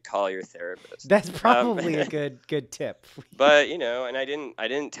noose, you should call your therapist. That's probably a good tip. But you know, and I didn't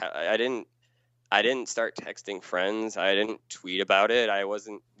start texting friends. I didn't tweet about it. I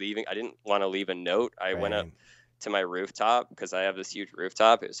wasn't leaving. I didn't want to leave a note. I went up to my rooftop, because I have this huge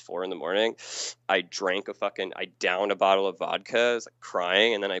rooftop. It was 4 a.m. I downed a bottle of vodka. I was like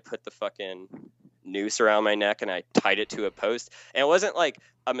crying, and then I put the fucking noose around my neck and I tied it to a post. And it wasn't like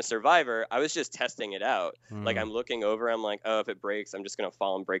I'm a survivor. I was just testing it out. Like I'm looking over, I'm like, oh, if it breaks, I'm just gonna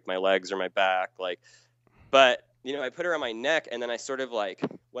fall and break my legs or my back. Like, but you know, I put it around my neck, and then I sort of like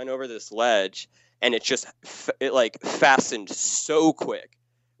went over this ledge, and it just like fastened so quick.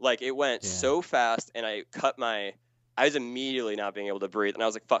 Like it went so fast, and I was immediately not being able to breathe, and I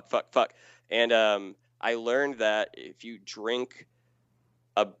was like, fuck. And I learned that if you drink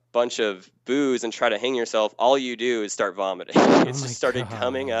a bunch of booze and try to hang yourself, all you do is start vomiting. It's just started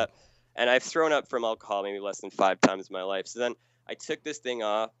coming up. And I've thrown up from alcohol maybe less than 5 times in my life. So then I took this thing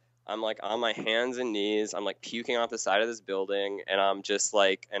off. I'm like on my hands and knees. I'm like puking off the side of this building. And I'm just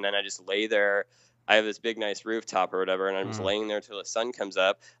like, and then I just lay there. I have this big, nice rooftop or whatever. And I'm just laying there till the sun comes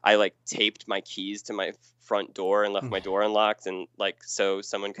up. I like taped my keys to my front door and left my door unlocked. And like, so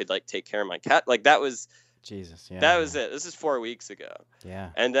someone could like take care of my cat. Like that was, Jesus. Yeah. that was it. This is 4 weeks ago. Yeah.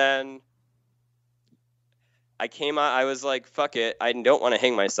 And then I came out, I was like, fuck it. I don't want to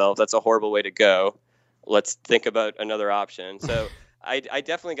hang myself. That's a horrible way to go. Let's think about another option. So I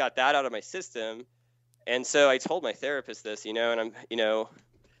definitely got that out of my system. And so I told my therapist this, and I'm,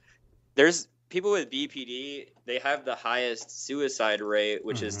 there's people with BPD, they have the highest suicide rate,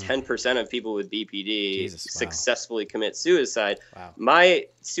 which is 10% of people with BPD successfully commit suicide. Wow. My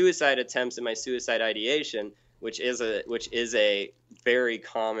suicide attempts and my suicide ideation, which is a very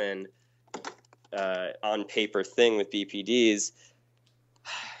common on paper thing with BPDs,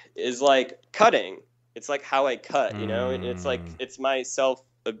 is like cutting. It's like how I cut, and it's like, it's my self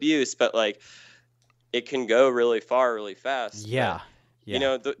abuse, but like it can go really far, really fast. Yeah. But,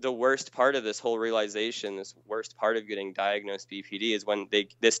 yeah. the worst part of this whole realization, this worst part of getting diagnosed BPD is when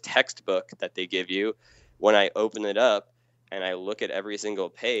this textbook that they give you, when I open it up and I look at every single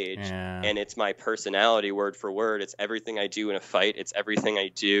page, and it's my personality word for word. It's everything I do in a fight. It's everything I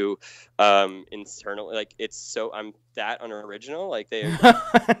do internally. Like I'm that unoriginal. Like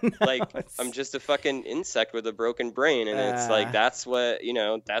I'm just a fucking insect with a broken brain, and it's like that's what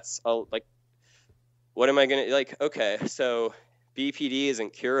that's all. Like, what am I gonna like? Okay, so BPD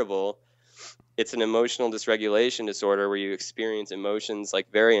isn't curable. It's an emotional dysregulation disorder where you experience emotions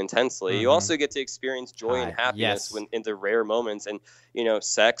like very intensely. You also get to experience joy and happiness in the rare moments, and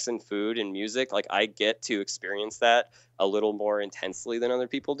sex and food and music. Like I get to experience that a little more intensely than other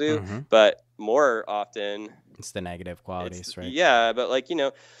people do, but more often it's the negative qualities, right? Yeah, but like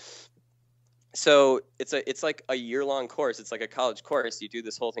so it's like a year-long course. It's like a college course. You do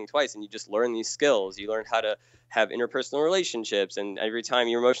this whole thing twice, and you just learn these skills. You learn how to have interpersonal relationships, and every time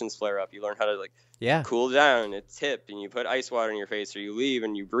your emotions flare up, you learn how to like cool down, and tip, and you put ice water in your face, or you leave,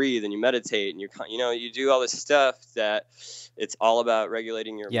 and you breathe, and you meditate, and you do all this stuff that it's all about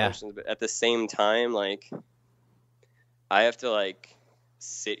regulating your emotions. But at the same time, like I have to like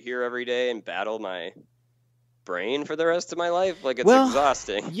sit here every day and battle my brain for the rest of my life. Like it's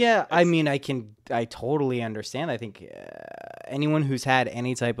exhausting. Yeah, I mean, I totally understand. I think anyone who's had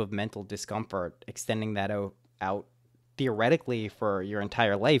any type of mental discomfort, extending that out theoretically for your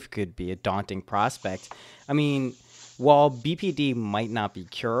entire life could be a daunting prospect. I mean, while BPD might not be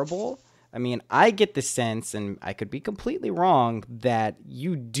curable, I mean, I get the sense, and I could be completely wrong, that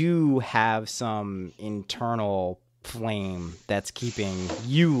you do have some internal flame that's keeping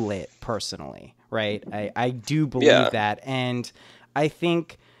you lit personally. Right. I do believe that. And I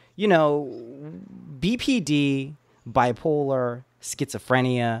think, BPD, bipolar,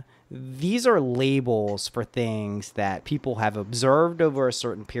 schizophrenia, these are labels for things that people have observed over a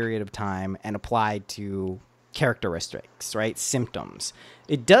certain period of time and applied to characteristics, right? Symptoms.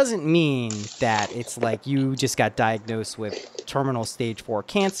 It doesn't mean that it's like you just got diagnosed with terminal stage 4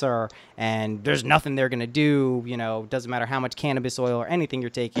 cancer and there's nothing they're going to do, doesn't matter how much cannabis oil or anything you're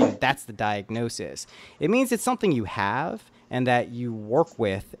taking, that's the diagnosis. It means it's something you have and that you work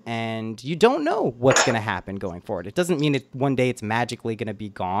with, and you don't know what's going to happen going forward. It doesn't mean one day it's magically going to be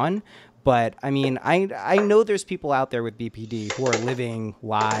gone. But I mean, I know there's people out there with BPD who are living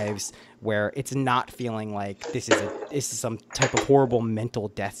lives where it's not feeling like this is some type of horrible mental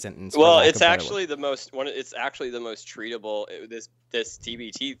death sentence. Well, it's actually the most treatable. This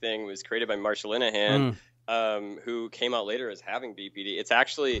TBT thing was created by Marshall Linehan, who came out later as having BPD. It's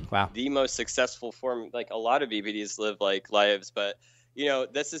actually the most successful form. Like a lot of BPDs live like lives, but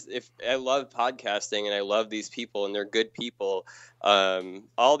this is, if I love podcasting and I love these people and they're good people.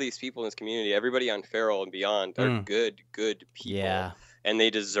 All these people in this community, everybody on Feral and beyond, are good people, and they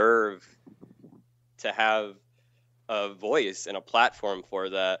deserve to have a voice and a platform for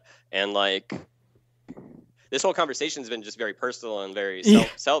that. And like, this whole conversation has been just very personal and very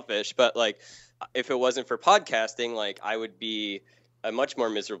selfish, but like, if it wasn't for podcasting, like I would be a much more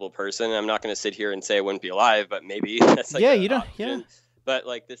miserable person. I'm not going to sit here and say I wouldn't be alive, but maybe that's like But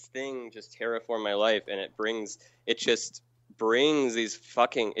like this thing just terraformed my life, and it just brings these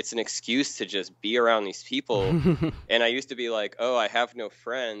fucking, it's an excuse to just be around these people. And I used to be like, oh, I have no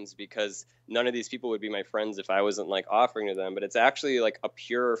friends because none of these people would be my friends if I wasn't like offering to them. But it's actually like a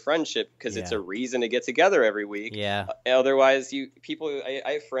pure friendship because it's a reason to get together every week. Yeah. Otherwise, I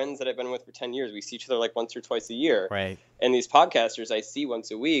have friends that I've been with for 10 years. We see each other like once or twice a year. Right. And these podcasters I see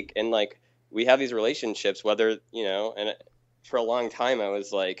once a week, and like we have these relationships, whether, you know, and for a long time I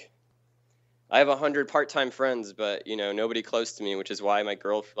was like, I have 100 part-time friends, but, you know, nobody close to me, which is why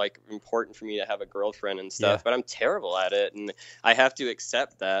important for me to have a girlfriend and stuff. Yeah. But I'm terrible at it, and I have to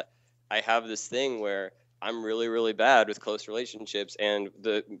accept that I have this thing where I'm really, really bad with close relationships, and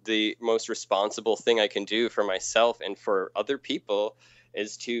the most responsible thing I can do for myself and for other people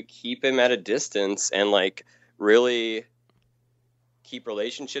is to keep him at a distance and, like, really keep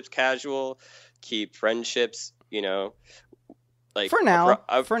relationships casual, keep friendships, you know, like for now,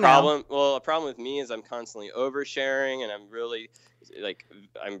 a problem with me is I'm constantly oversharing, and I'm really like,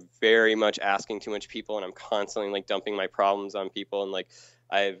 I'm very much asking too much people, and I'm constantly like dumping my problems on people, and like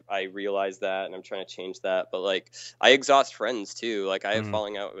I realize that, and I'm trying to change that. But like I exhaust friends too. Like I have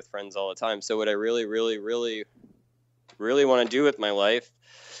falling out with friends all the time. So what I really, really, really, really want to do with my life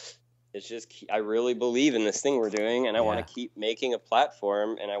is just I really believe in this thing we're doing, and I want to keep making a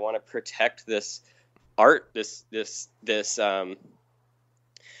platform, and I want to protect this art,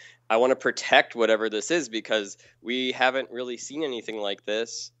 I want to protect whatever this is, because we haven't really seen anything like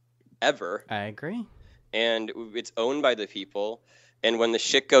this ever. I agree. And it's owned by the people, and when the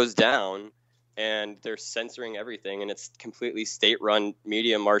shit goes down and they're censoring everything and it's completely state-run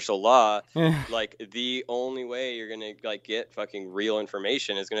media martial law, like the only way you're gonna like get fucking real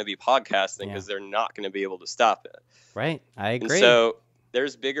information is gonna be podcasting, because they're not gonna be able to stop it. Right. I agree. And so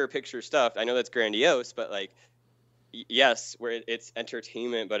there's bigger picture stuff. I know that's grandiose, but like, yes, it's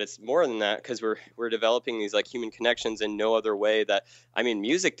entertainment, but it's more than that, because we're developing these like human connections in no other way. That, I mean,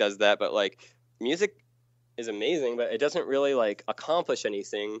 music does that, but like music is amazing, but it doesn't really like accomplish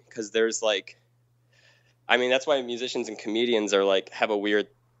anything, because there's like, I mean, that's why musicians and comedians are like have a weird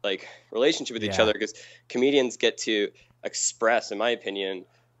like relationship with each other, because comedians get to express, in my opinion,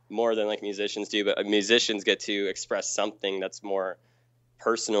 more than like musicians do, but musicians get to express something that's more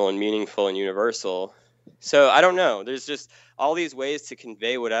personal and meaningful and universal. So I don't know. There's just all these ways to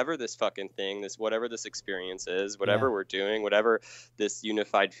convey whatever this fucking thing, whatever this experience is, whatever we're doing, whatever this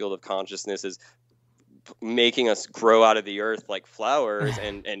unified field of consciousness is making us grow out of the earth like flowers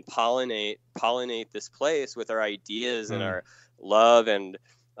and pollinate this place with our ideas and our love and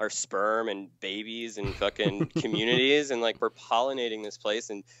our sperm and babies and fucking communities, and like we're pollinating this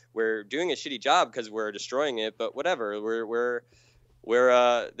place, and we're doing a shitty job because we're destroying it, but whatever.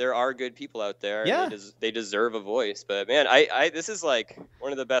 There are good people out there. Yeah. And they deserve a voice. But man, I this is like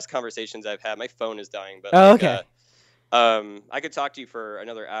one of the best conversations I've had. My phone is dying, but okay. I could talk to you for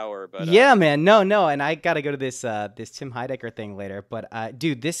another hour, but yeah, man, no, and I gotta go to this Tim Heidecker thing later. But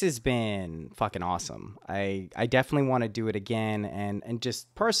dude, this has been fucking awesome. I definitely want to do it again, and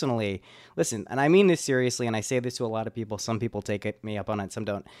just personally, listen, and I mean this seriously, and I say this to a lot of people. Some people take me up on it, some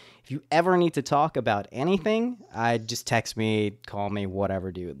don't. If you ever need to talk about anything, just text me, call me,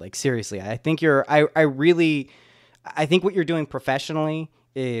 whatever, dude. Like seriously, I think I think what you're doing professionally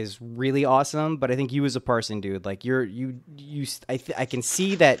is really awesome, but I think you as a person, dude, like I can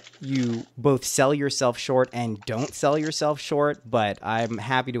see that you both sell yourself short and don't sell yourself short, but I'm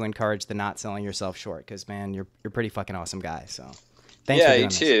happy to encourage the not selling yourself short, because man, you're a pretty fucking awesome guy. So thanks. Yeah, you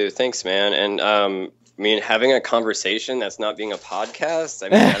too. Thanks, man. And I mean, having a conversation that's not being a podcast, I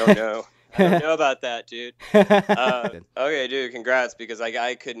mean, I don't know. I don't know about that, dude. Okay, dude, congrats, because like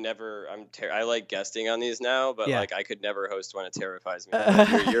I could never. I like guesting on these now, but like I could never host one. It terrifies me.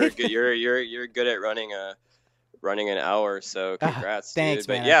 You're good. You're good at running an hour. So congrats, thanks, dude.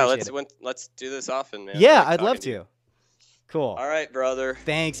 man. But yeah, let's do this often, man. Yeah, I'd love to. Cool. All right, brother.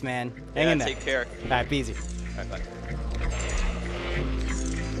 Thanks, man. Hang in there. Take care. All right, be easy. All right, bye.